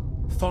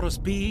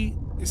 Thoros B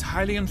is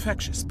highly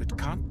infectious, but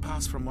can't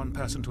pass from one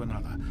person to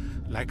another,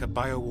 like a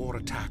biowar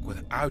attack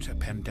without a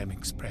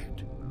pandemic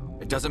spread.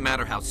 It doesn't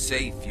matter how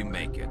safe you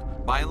make it.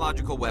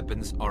 Biological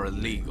weapons are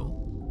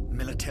illegal.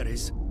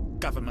 Militaries,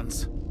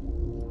 governments,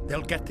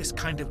 they'll get this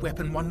kind of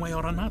weapon one way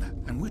or another,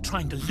 and we're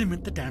trying to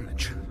limit the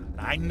damage.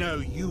 I know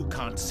you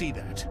can't see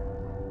that.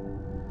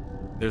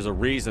 There's a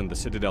reason the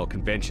Citadel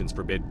conventions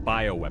forbid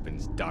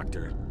bioweapons,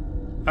 Doctor.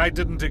 I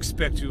didn't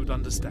expect you'd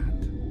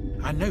understand.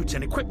 Our notes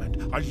and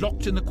equipment are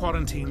locked in the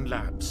quarantine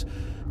labs.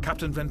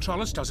 Captain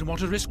Ventralis doesn't want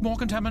to risk more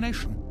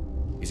contamination.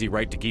 Is he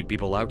right to keep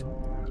people out?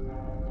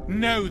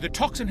 No, the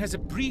toxin has a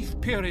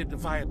brief period of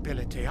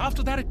viability.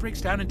 After that, it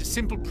breaks down into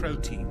simple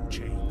protein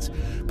chains.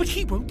 But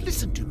he won't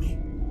listen to me.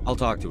 I'll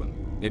talk to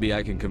him. Maybe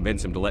I can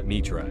convince him to let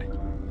me try.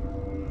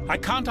 I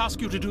can't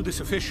ask you to do this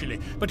officially,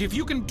 but if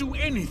you can do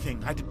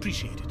anything, I'd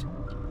appreciate it.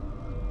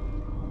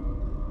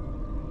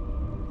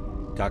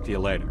 Talk to you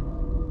later.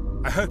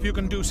 I hope you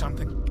can do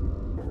something.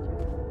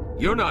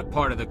 You're not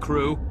part of the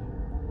crew.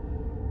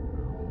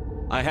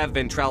 I have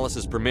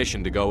Ventralis'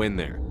 permission to go in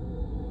there.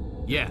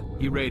 Yeah,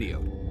 he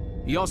radioed.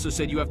 He also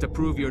said you have to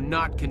prove you're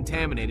not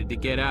contaminated to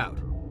get out.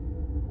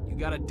 You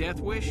got a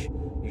death wish?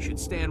 You should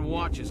stand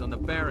watches on the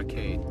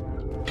barricade.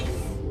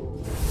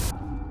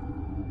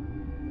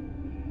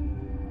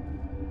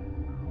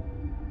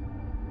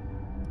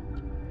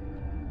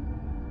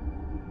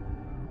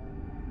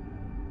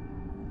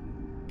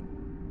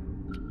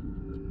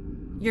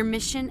 Your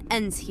mission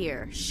ends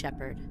here,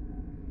 Shepard.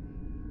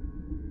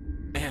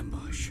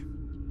 Ambush.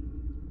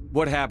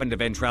 What happened to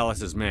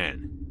Ventralis'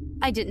 man?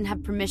 I didn't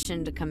have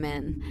permission to come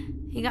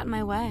in. He got in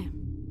my way.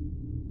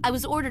 I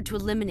was ordered to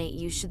eliminate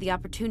you should the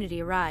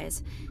opportunity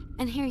arise.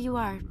 And here you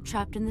are,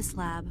 trapped in this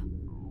lab.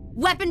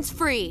 Weapons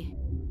free!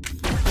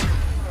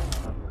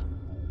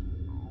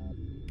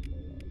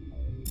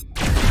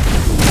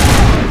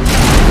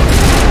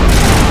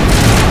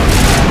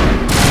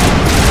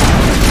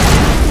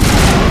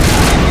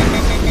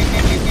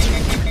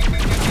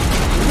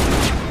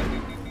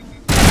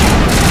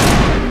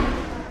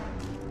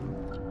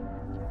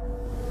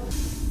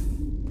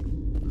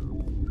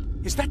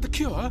 Is that the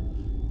cure?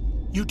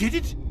 You did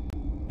it?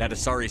 That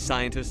Asari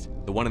scientist,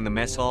 the one in the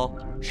mess hall,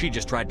 she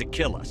just tried to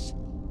kill us.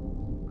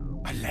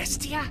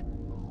 Alestia?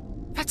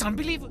 That's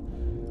unbelievable.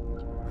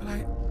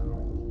 Well,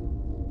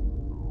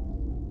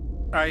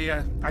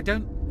 I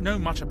don't know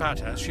much about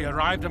her. She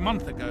arrived a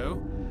month ago.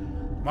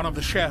 One of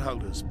the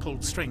shareholders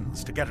pulled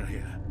strings to get her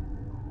here.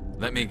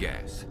 Let me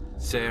guess.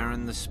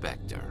 Saren the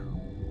Spectre.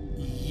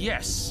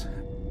 Yes.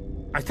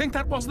 I think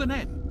that was the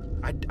name.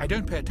 I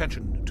don't pay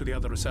attention to the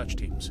other research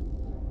teams.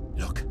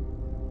 Look,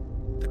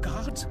 the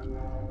guards,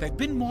 they've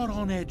been more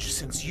on edge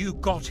since you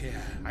got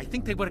here. I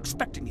think they were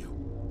expecting you.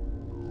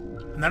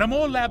 And there are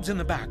more labs in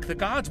the back. The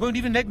guards won't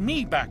even let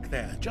me back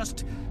there.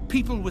 Just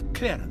people with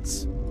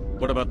clearance.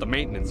 What about the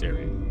maintenance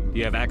area? Do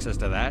you have access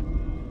to that?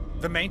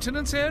 The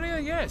maintenance area?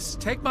 Yes.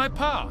 Take my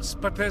pass.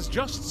 But there's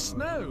just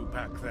snow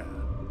back there.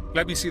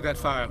 Let me see that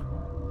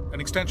file. An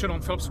extension on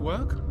Phelps'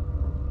 work?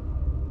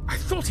 I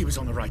thought he was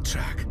on the right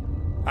track.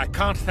 I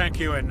can't thank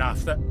you enough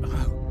that...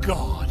 Oh,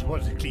 God,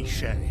 what a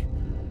cliché.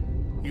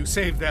 You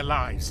saved their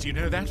lives, do you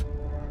know that?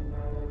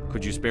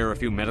 Could you spare a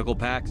few medical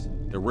packs?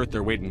 They're worth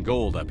their weight in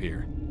gold up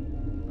here.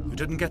 You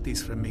didn't get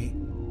these from me.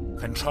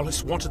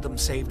 Ventrolis wanted them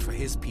saved for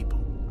his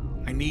people.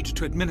 I need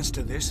to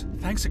administer this.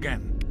 Thanks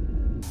again.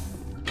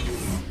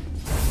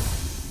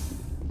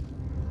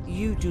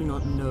 You do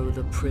not know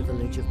the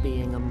privilege of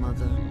being a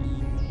mother.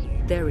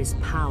 There is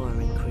power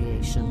in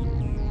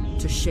creation.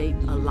 To shape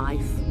a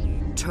life,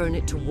 turn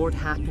it toward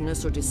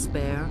happiness or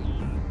despair.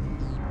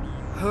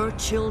 Her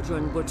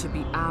children were to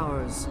be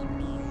ours,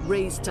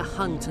 raised to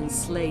hunt and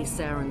slay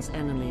Saren's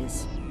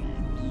enemies.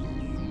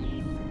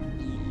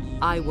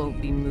 I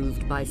won't be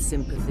moved by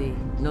sympathy,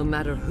 no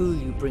matter who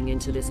you bring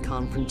into this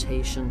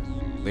confrontation.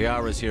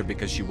 Liara's here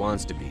because she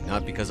wants to be,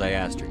 not because I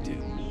asked her to.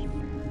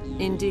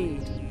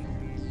 Indeed.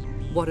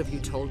 What have you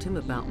told him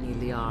about me,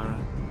 Liara?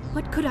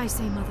 What could I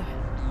say, Mother?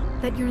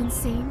 That you're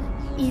insane?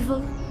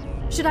 Evil?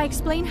 Should I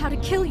explain how to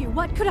kill you?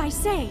 What could I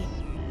say?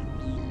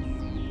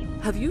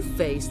 Have you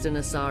faced an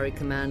Asari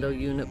commando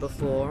unit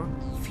before?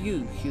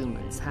 Few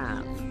humans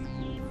have.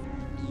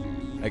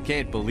 I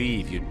can't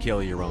believe you'd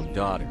kill your own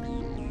daughter.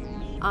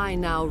 I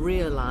now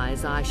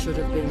realize I should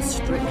have been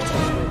stricter with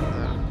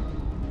her.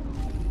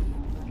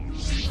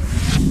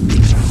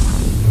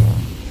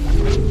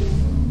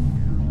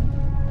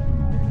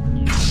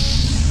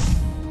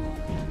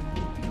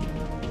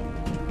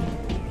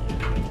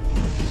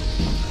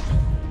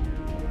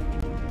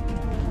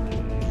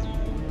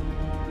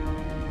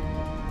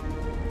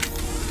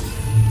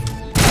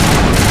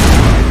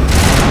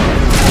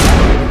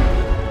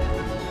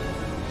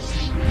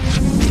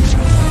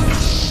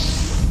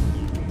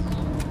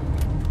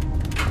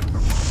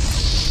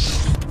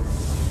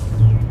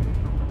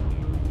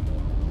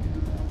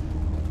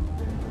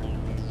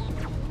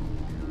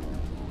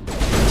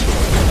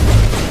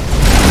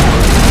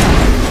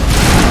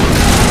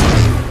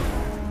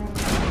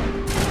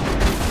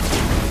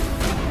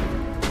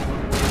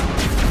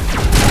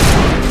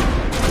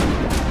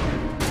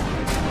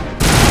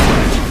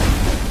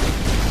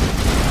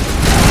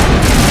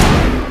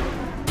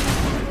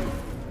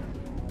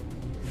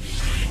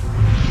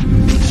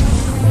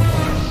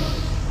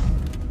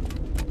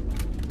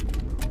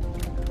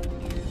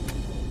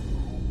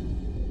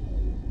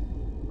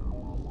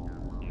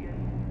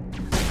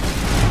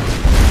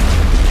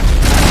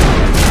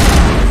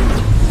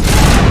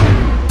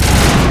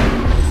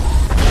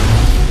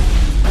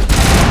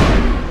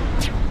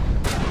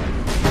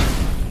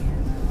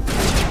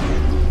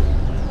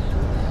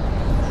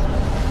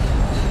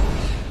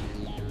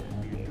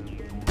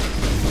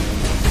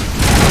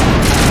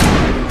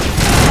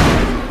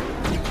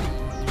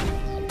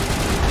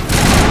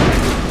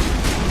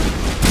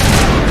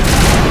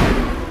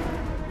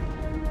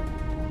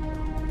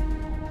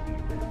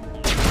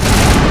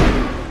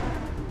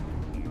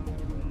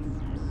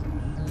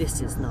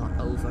 This is not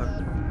over.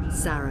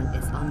 Saren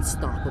is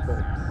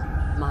unstoppable.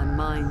 My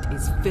mind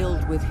is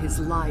filled with his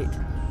light.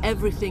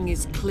 Everything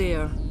is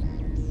clear.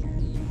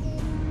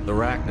 The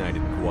Rachni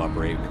didn't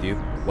cooperate with you.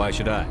 Why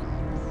should I?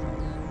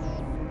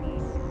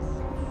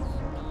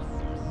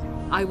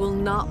 I will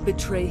not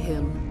betray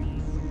him.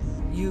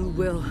 You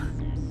will.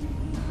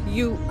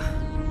 You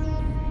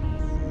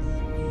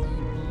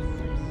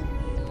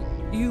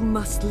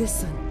must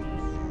listen.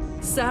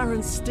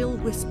 Saren still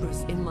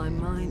whispers in my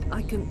mind.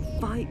 I can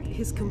fight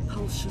his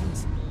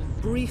compulsions,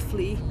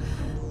 briefly,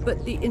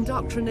 but the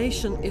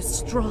indoctrination is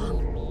strong.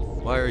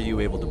 Why are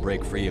you able to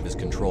break free of his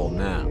control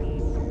now?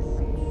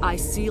 I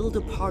sealed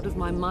a part of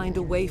my mind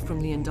away from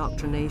the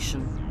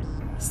indoctrination,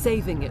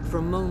 saving it for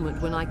a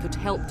moment when I could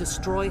help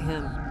destroy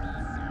him.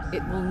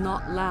 It will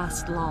not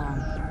last long.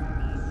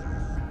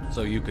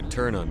 So you could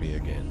turn on me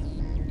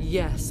again?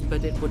 Yes,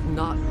 but it would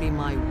not be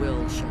my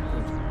will,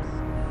 Shepard.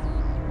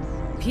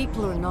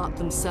 People are not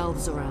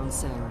themselves around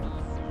Saren.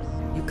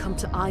 You come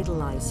to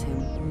idolize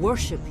him,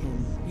 worship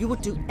him. You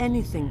would do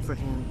anything for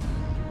him.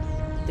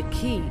 The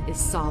key is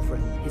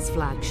Sovereign, his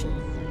flagship.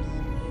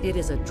 It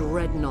is a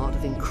dreadnought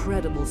of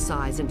incredible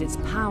size, and its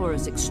power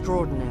is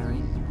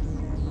extraordinary.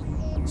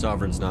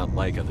 Sovereign's not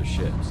like other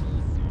ships.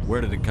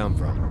 Where did it come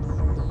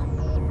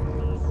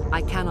from?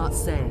 I cannot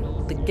say.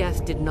 The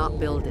Geth did not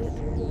build it.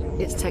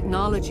 Its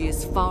technology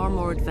is far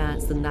more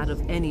advanced than that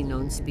of any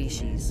known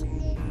species.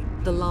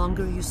 The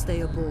longer you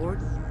stay aboard,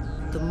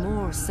 the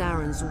more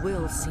Saren's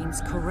will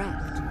seems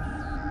correct.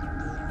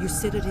 You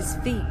sit at his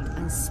feet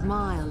and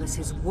smile as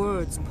his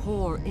words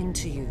pour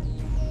into you.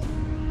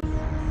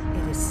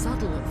 It is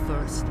subtle at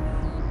first.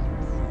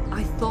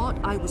 I thought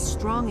I was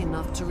strong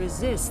enough to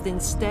resist.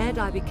 Instead,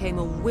 I became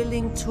a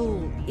willing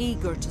tool,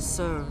 eager to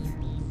serve.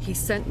 He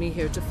sent me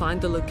here to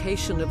find the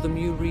location of the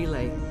Mu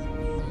relay.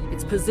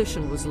 Its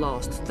position was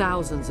lost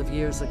thousands of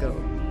years ago.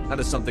 How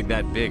does something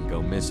that big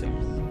go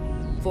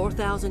missing?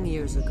 4,000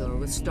 years ago,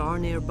 a star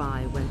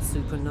nearby went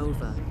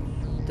supernova.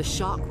 The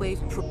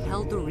shockwave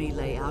propelled the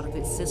relay out of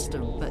its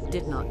system, but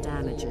did not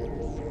damage it.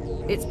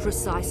 Its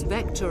precise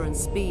vector and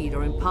speed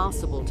are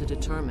impossible to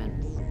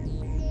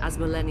determine. As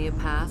millennia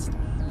passed,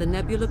 the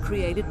nebula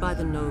created by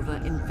the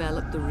nova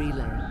enveloped the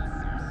relay.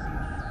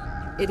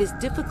 It is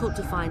difficult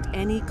to find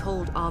any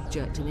cold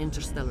object in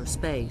interstellar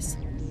space,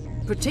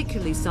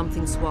 particularly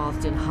something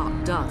swathed in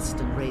hot dust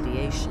and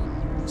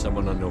radiation.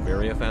 Someone on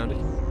Noveria found it?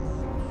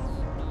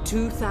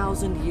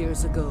 2,000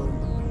 years ago,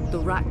 the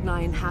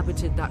Rachni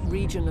inhabited that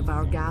region of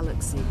our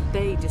galaxy.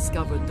 They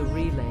discovered the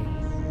relay.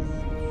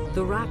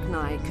 The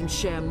Rachni can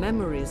share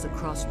memories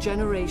across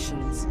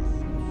generations.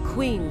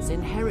 Queens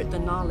inherit the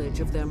knowledge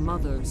of their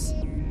mothers.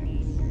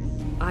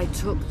 I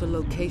took the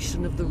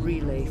location of the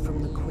relay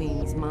from the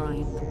Queen's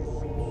mind.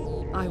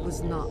 I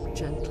was not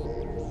gentle.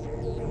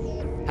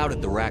 How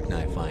did the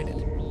Rachni find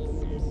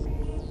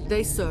it?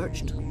 They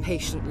searched,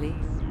 patiently.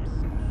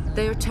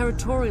 They are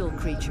territorial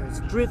creatures,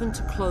 driven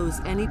to close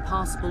any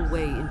possible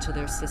way into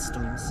their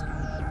systems.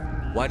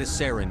 Why does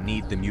Saren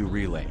need the Mu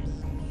relay?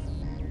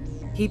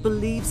 He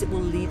believes it will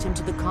lead him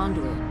to the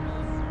conduit.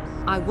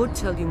 I would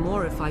tell you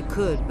more if I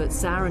could, but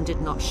Saren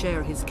did not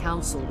share his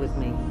counsel with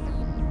me.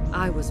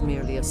 I was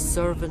merely a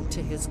servant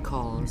to his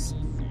cause.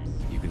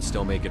 You can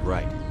still make it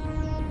right.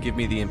 Give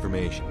me the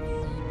information.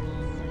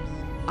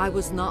 I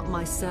was not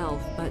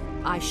myself, but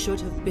I should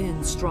have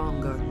been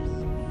stronger.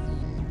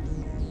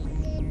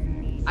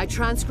 I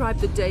transcribed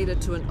the data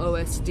to an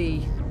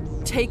OSD.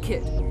 Take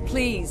it,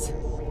 please.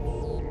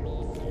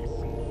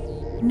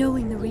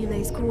 Knowing the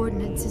relay's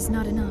coordinates is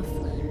not enough.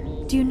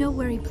 Do you know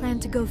where he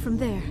planned to go from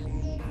there?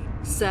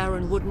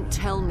 Saren wouldn't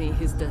tell me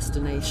his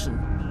destination.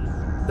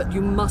 But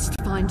you must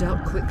find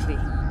out quickly.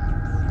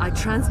 I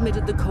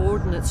transmitted the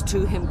coordinates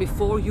to him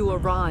before you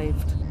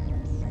arrived.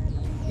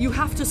 You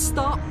have to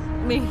stop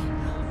me.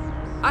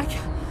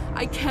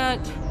 I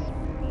can't.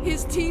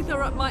 His teeth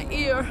are at my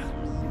ear.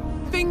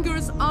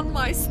 Fingers on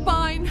my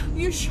spine.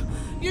 You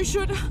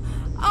should.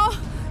 Oh,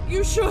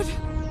 you should.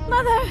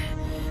 Mother,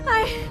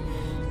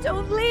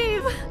 don't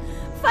leave.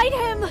 Fight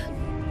him.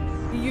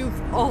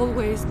 You've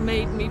always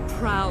made me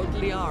proud,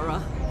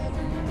 Liara.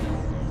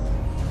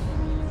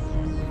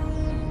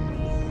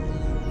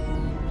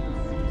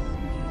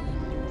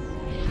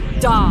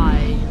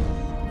 Die.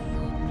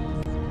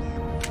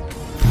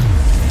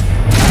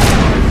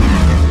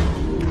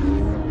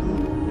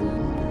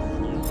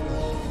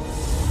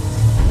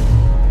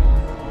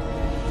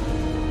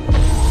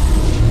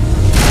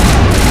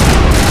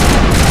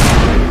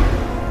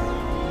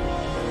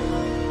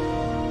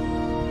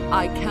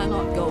 I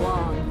cannot go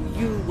on.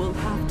 You will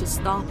have to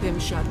stop him,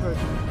 Shepard.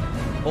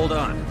 Hold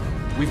on.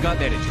 We've got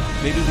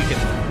Matriarch. Maybe we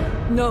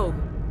can... No.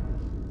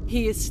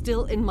 He is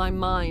still in my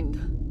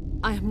mind.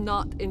 I am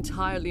not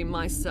entirely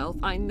myself.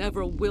 I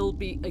never will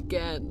be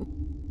again.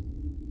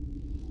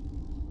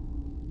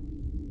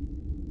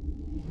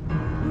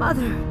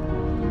 Mother.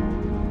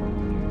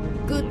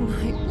 Good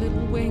night,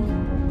 little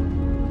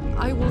wing.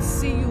 I will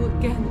see you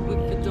again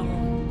with the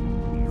dawn.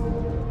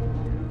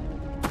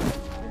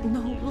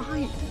 No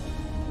light.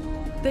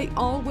 They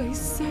always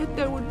said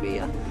there would be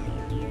a...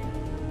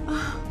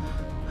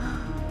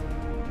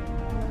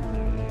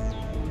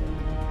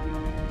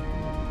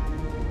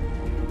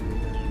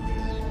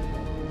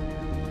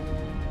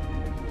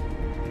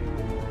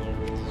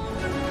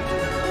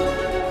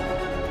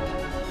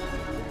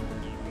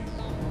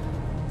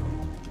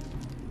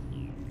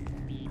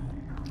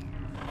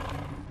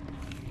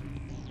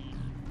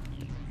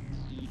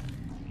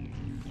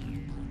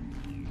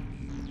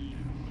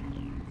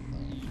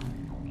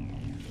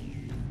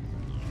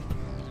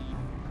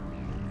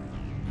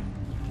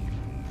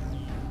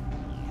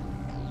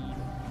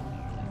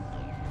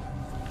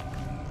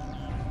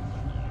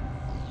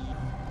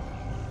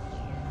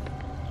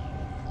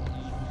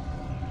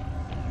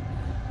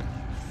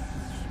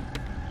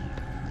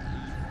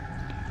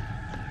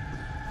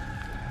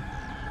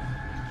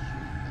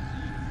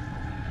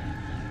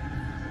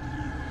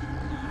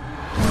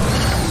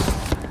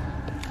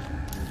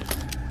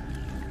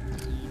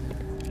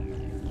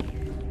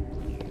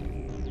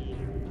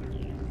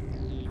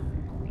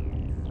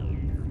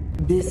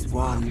 This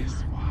one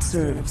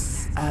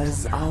serves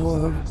as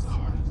our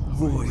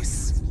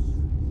voice.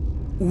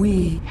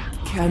 We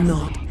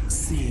cannot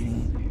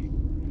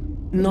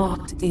sing.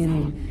 Not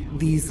in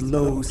these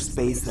low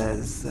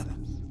spaces.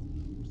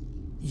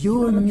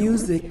 Your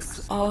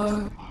musics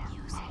are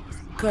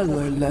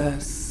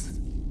colorless.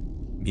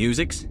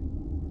 Musics?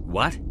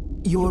 What?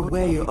 Your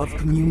way of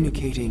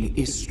communicating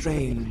is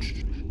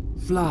strange.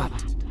 Flat.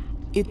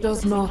 It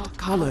does not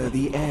color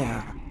the air.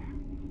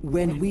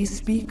 When we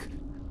speak,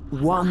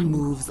 one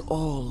moves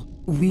all.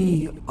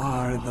 We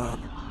are the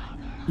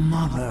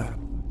mother.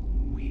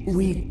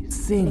 We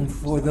sing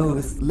for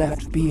those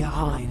left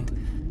behind.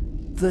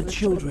 The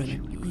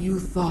children you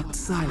thought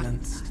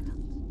silenced.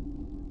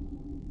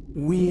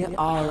 We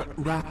are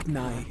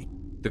Rachni.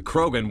 The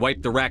Krogan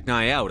wiped the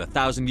Rachni out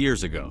 1,000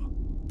 years ago.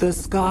 The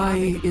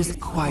sky is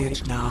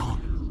quiet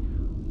now.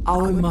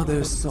 Our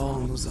mother's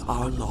songs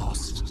are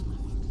lost.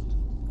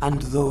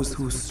 And those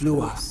who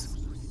slew us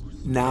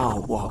now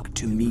walk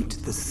to meet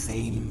the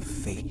same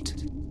fate.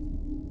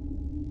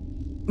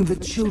 The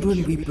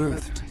children we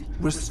birthed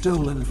were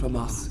stolen from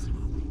us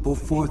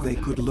before they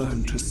could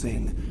learn to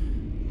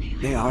sing.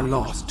 They are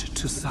lost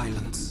to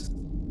silence.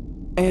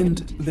 And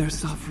their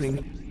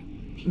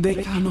suffering, they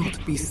cannot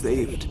be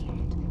saved.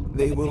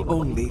 They will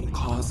only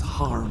cause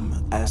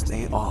harm as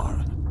they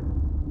are.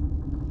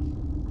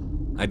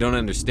 I don't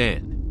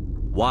understand.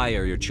 Why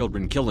are your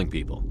children killing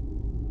people?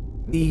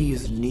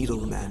 These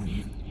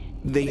needlemen,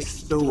 they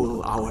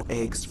stole our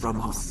eggs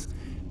from us.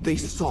 They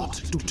sought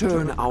to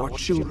turn our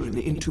children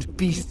into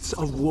beasts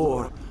of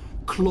war,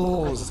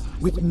 claws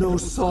with no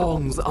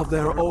songs of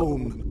their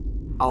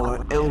own.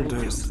 Our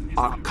elders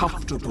are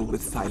comfortable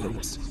with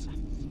silence.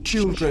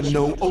 Children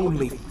know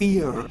only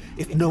fear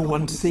if no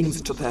one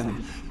sings to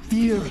them.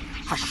 Fear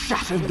has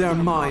shattered their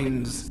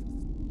minds.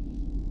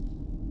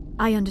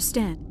 I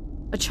understand.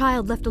 A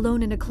child left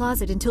alone in a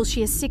closet until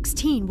she is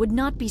 16 would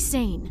not be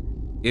sane.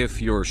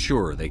 If you're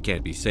sure they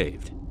can't be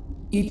saved.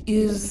 It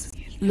is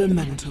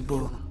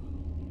lamentable,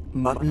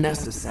 but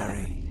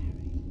necessary.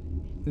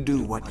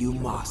 Do what you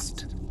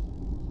must.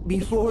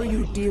 Before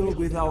you deal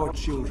with our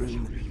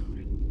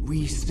children,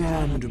 we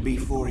stand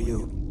before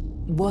you.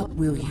 What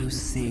will you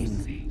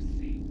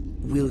sing?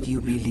 Will you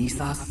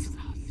release us?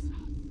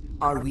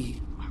 Are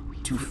we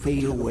to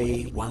fade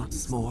away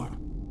once more?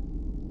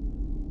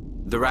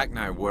 The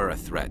Rachni were a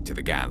threat to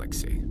the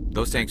galaxy.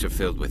 Those tanks are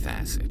filled with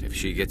acid. If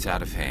she gets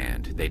out of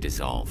hand, they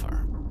dissolve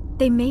her.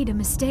 They made a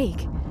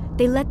mistake.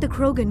 They let the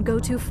Krogan go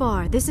too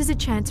far. This is a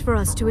chance for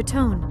us to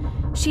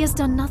atone. She has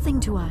done nothing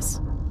to us.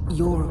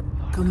 Your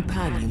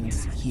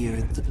companions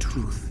hear the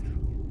truth.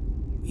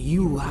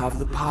 You have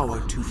the power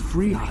to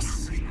free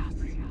us,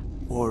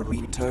 or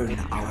return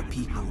our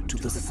people to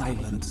the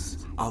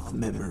silence of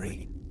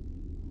memory.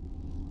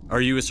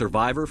 Are you a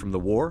survivor from the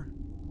war?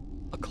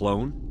 A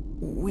clone?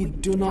 We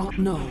do not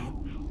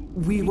know.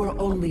 We were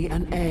only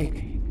an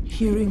egg,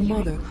 hearing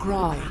Mother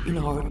cry in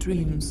our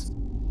dreams.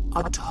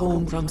 A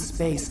tone from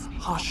space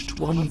hushed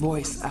one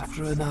voice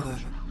after another.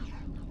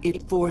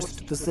 It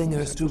forced the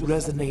singers to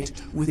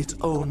resonate with its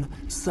own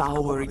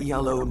sour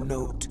yellow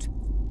note.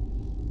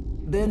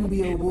 Then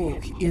we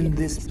awoke in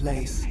this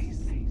place,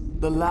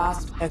 the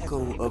last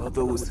echo of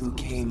those who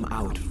came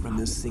out from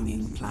the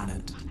singing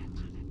planet.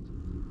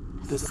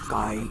 The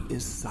sky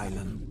is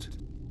silent.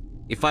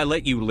 If I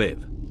let you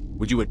live,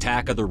 would you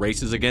attack other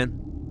races again?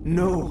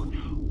 No.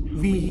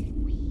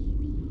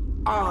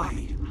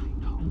 I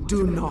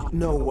do not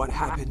know what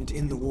happened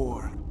in the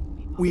war.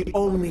 We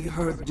only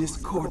heard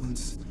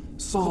discordance,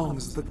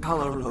 songs the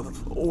color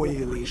of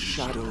oily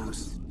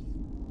shadows.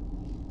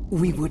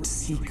 We would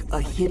seek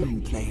a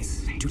hidden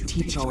place to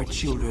teach our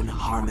children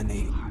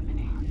harmony.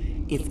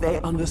 If they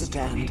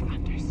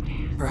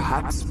understand,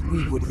 perhaps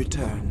we would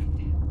return.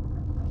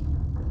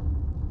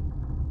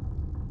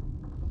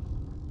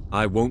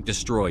 I won't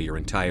destroy your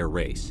entire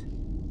race.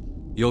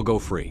 You'll go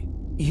free.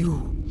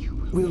 You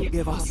will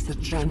give us the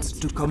chance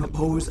to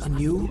compose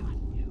anew?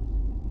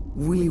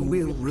 We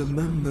will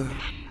remember.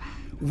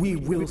 We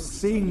will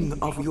sing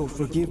of your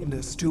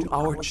forgiveness to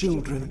our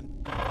children.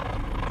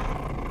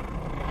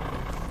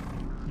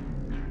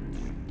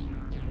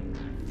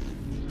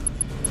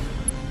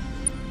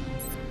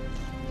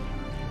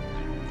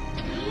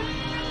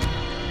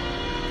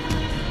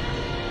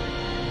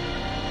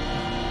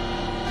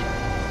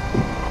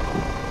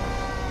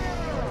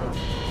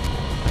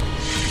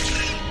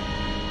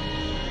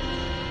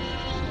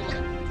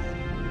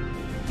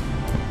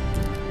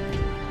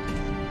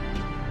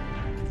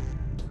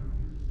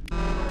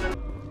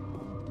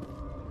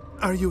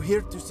 Are you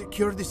here to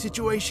secure the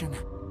situation?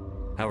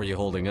 How are you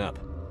holding up?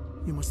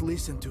 You must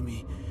listen to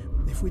me.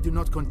 If we do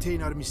not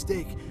contain our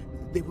mistake,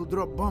 they will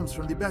drop bombs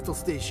from the battle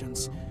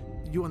stations.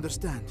 You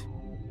understand?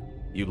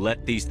 You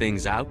let these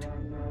things out?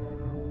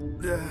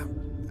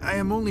 I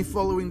am only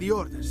following the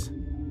orders.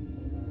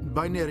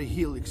 Binary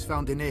Helix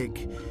found an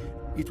egg.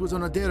 It was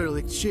on a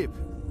derelict ship,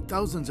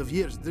 thousands of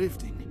years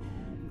drifting.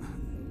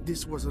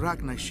 This was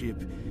Rachni's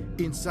ship.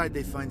 Inside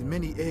they find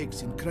many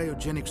eggs in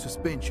cryogenic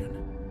suspension.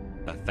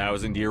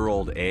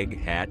 1,000-year-old egg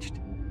hatched?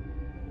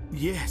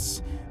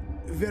 Yes.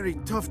 Very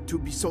tough to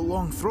be so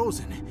long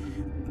frozen.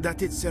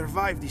 That it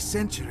survived the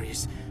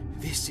centuries.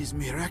 This is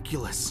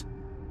miraculous.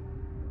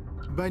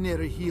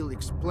 Binary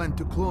Helix planned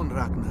to clone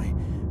Rachni,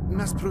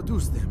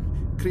 mass-produce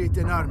them, create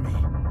an army.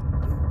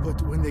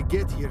 But when they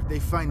get here, they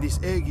find this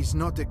egg is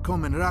not a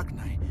common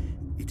Rachni.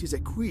 It is a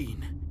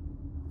queen.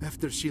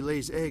 After she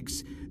lays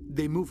eggs,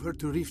 they move her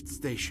to Rift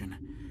Station.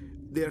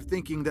 They are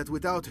thinking that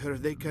without her,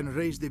 they can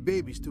raise the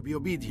babies to be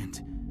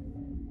obedient.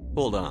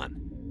 Hold on.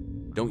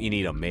 Don't you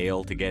need a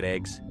male to get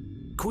eggs?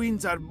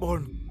 Queens are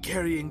born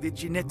carrying the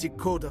genetic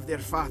code of their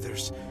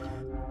fathers.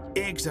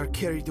 Eggs are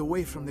carried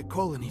away from the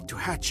colony to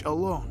hatch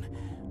alone.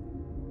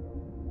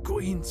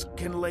 Queens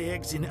can lay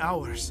eggs in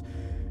hours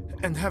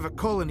and have a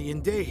colony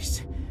in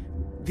days.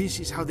 This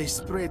is how they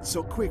spread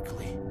so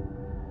quickly.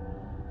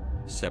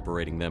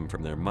 Separating them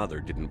from their mother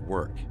didn't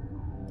work.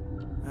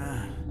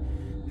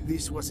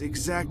 This was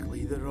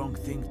exactly the wrong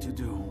thing to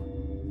do.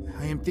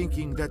 I am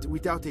thinking that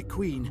without a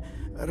queen,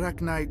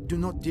 Rachni do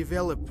not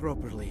develop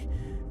properly.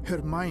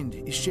 Her mind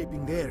is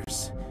shaping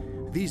theirs.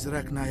 These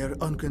Rachni are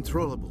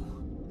uncontrollable.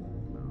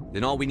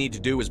 Then all we need to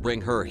do is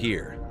bring her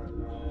here.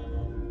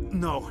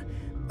 No,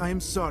 I am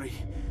sorry,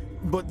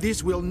 but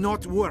this will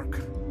not work.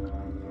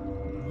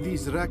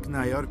 These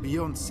Rachni are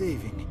beyond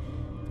saving.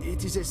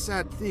 It is a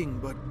sad thing,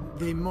 but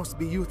they must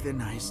be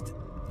euthanized.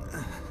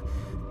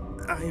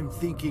 I am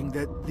thinking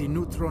that the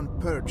neutron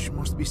purge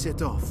must be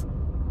set off.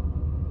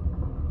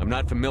 I'm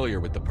not familiar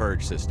with the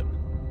purge system.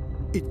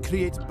 It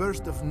creates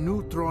bursts of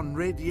neutron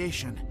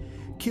radiation,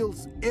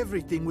 kills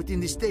everything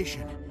within the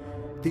station.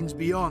 Things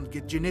beyond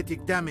get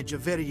genetic damage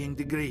of varying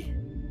degree.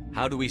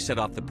 How do we set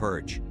off the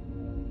purge?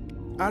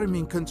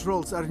 Arming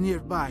controls are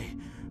nearby.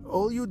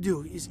 All you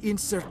do is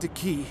insert the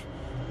key.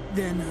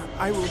 Then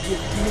I will get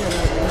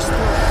Liara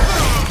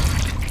restored.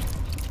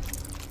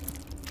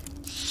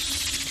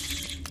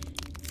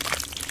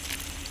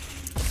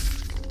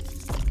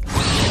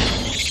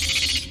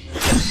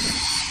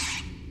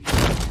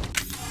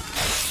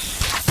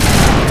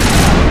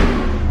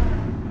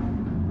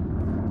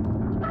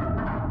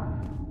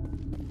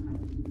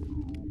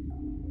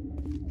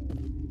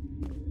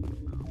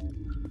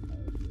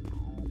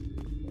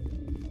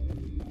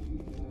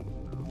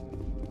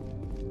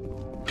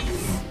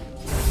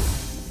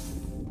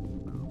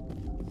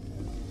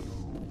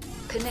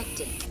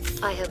 Connecting.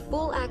 I have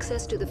full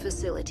access to the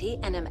facility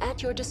and am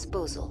at your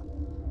disposal.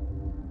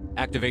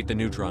 Activate the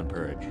neutron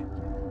purge.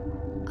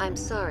 I'm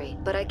sorry,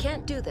 but I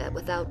can't do that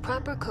without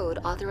proper code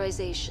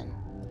authorization.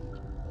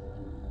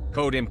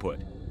 Code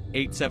input,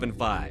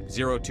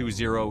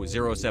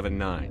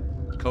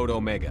 875-020-079. Code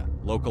Omega,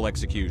 local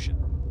execution.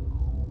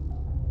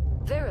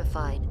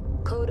 Verified.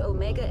 Code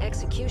Omega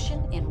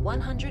execution in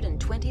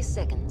 120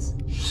 seconds.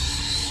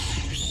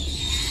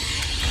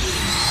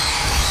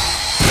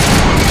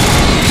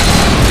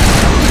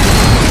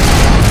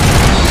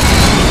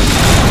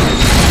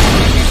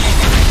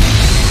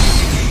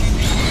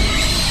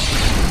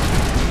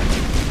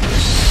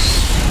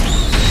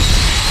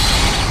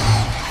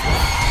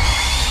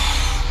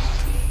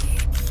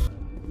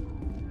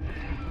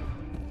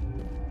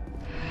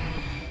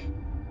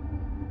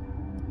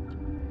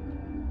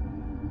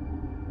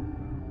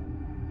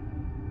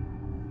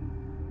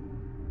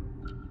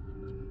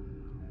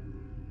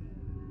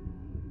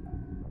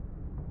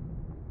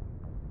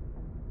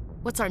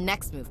 What's our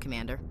next move,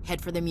 Commander?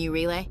 Head for the Mu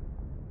Relay?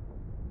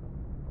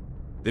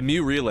 The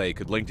Mu Relay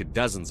could link to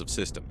dozens of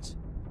systems.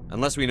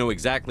 Unless we know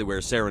exactly where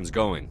Saren's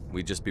going,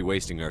 we'd just be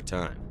wasting our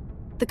time.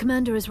 The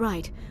Commander is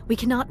right. We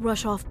cannot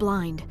rush off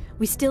blind.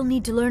 We still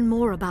need to learn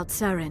more about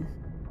Saren.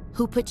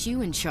 Who put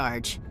you in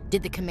charge?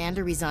 Did the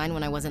Commander resign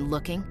when I wasn't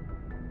looking?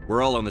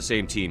 We're all on the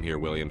same team here,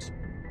 Williams.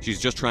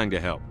 She's just trying to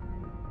help.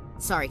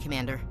 Sorry,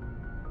 Commander.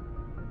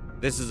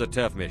 This is a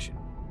tough mission.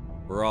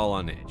 We're all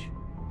on edge.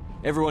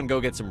 Everyone go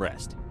get some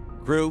rest.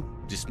 Crew,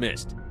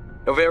 dismissed.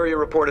 Noveria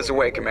report is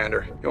away,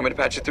 Commander. You want me to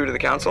patch you through to the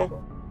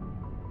Council?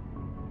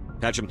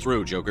 Patch him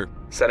through, Joker.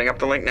 Setting up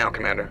the link now,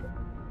 Commander.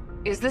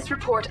 Is this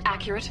report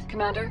accurate,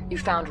 Commander? You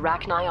found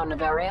Rachni on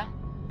Noveria?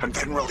 And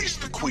then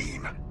released the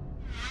Queen.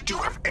 Do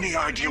you have any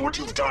idea what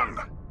you've done?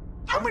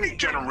 How many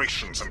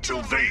generations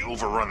until they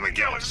overrun the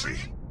galaxy?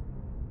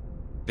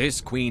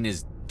 This Queen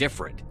is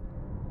different.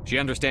 She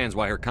understands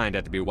why her kind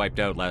had to be wiped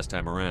out last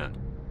time around.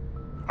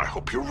 I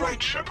hope you're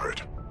right,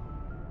 Shepard.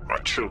 Our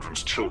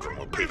children's children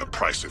will pay the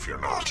price if you're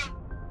not.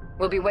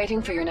 We'll be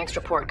waiting for your next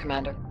report,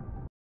 Commander.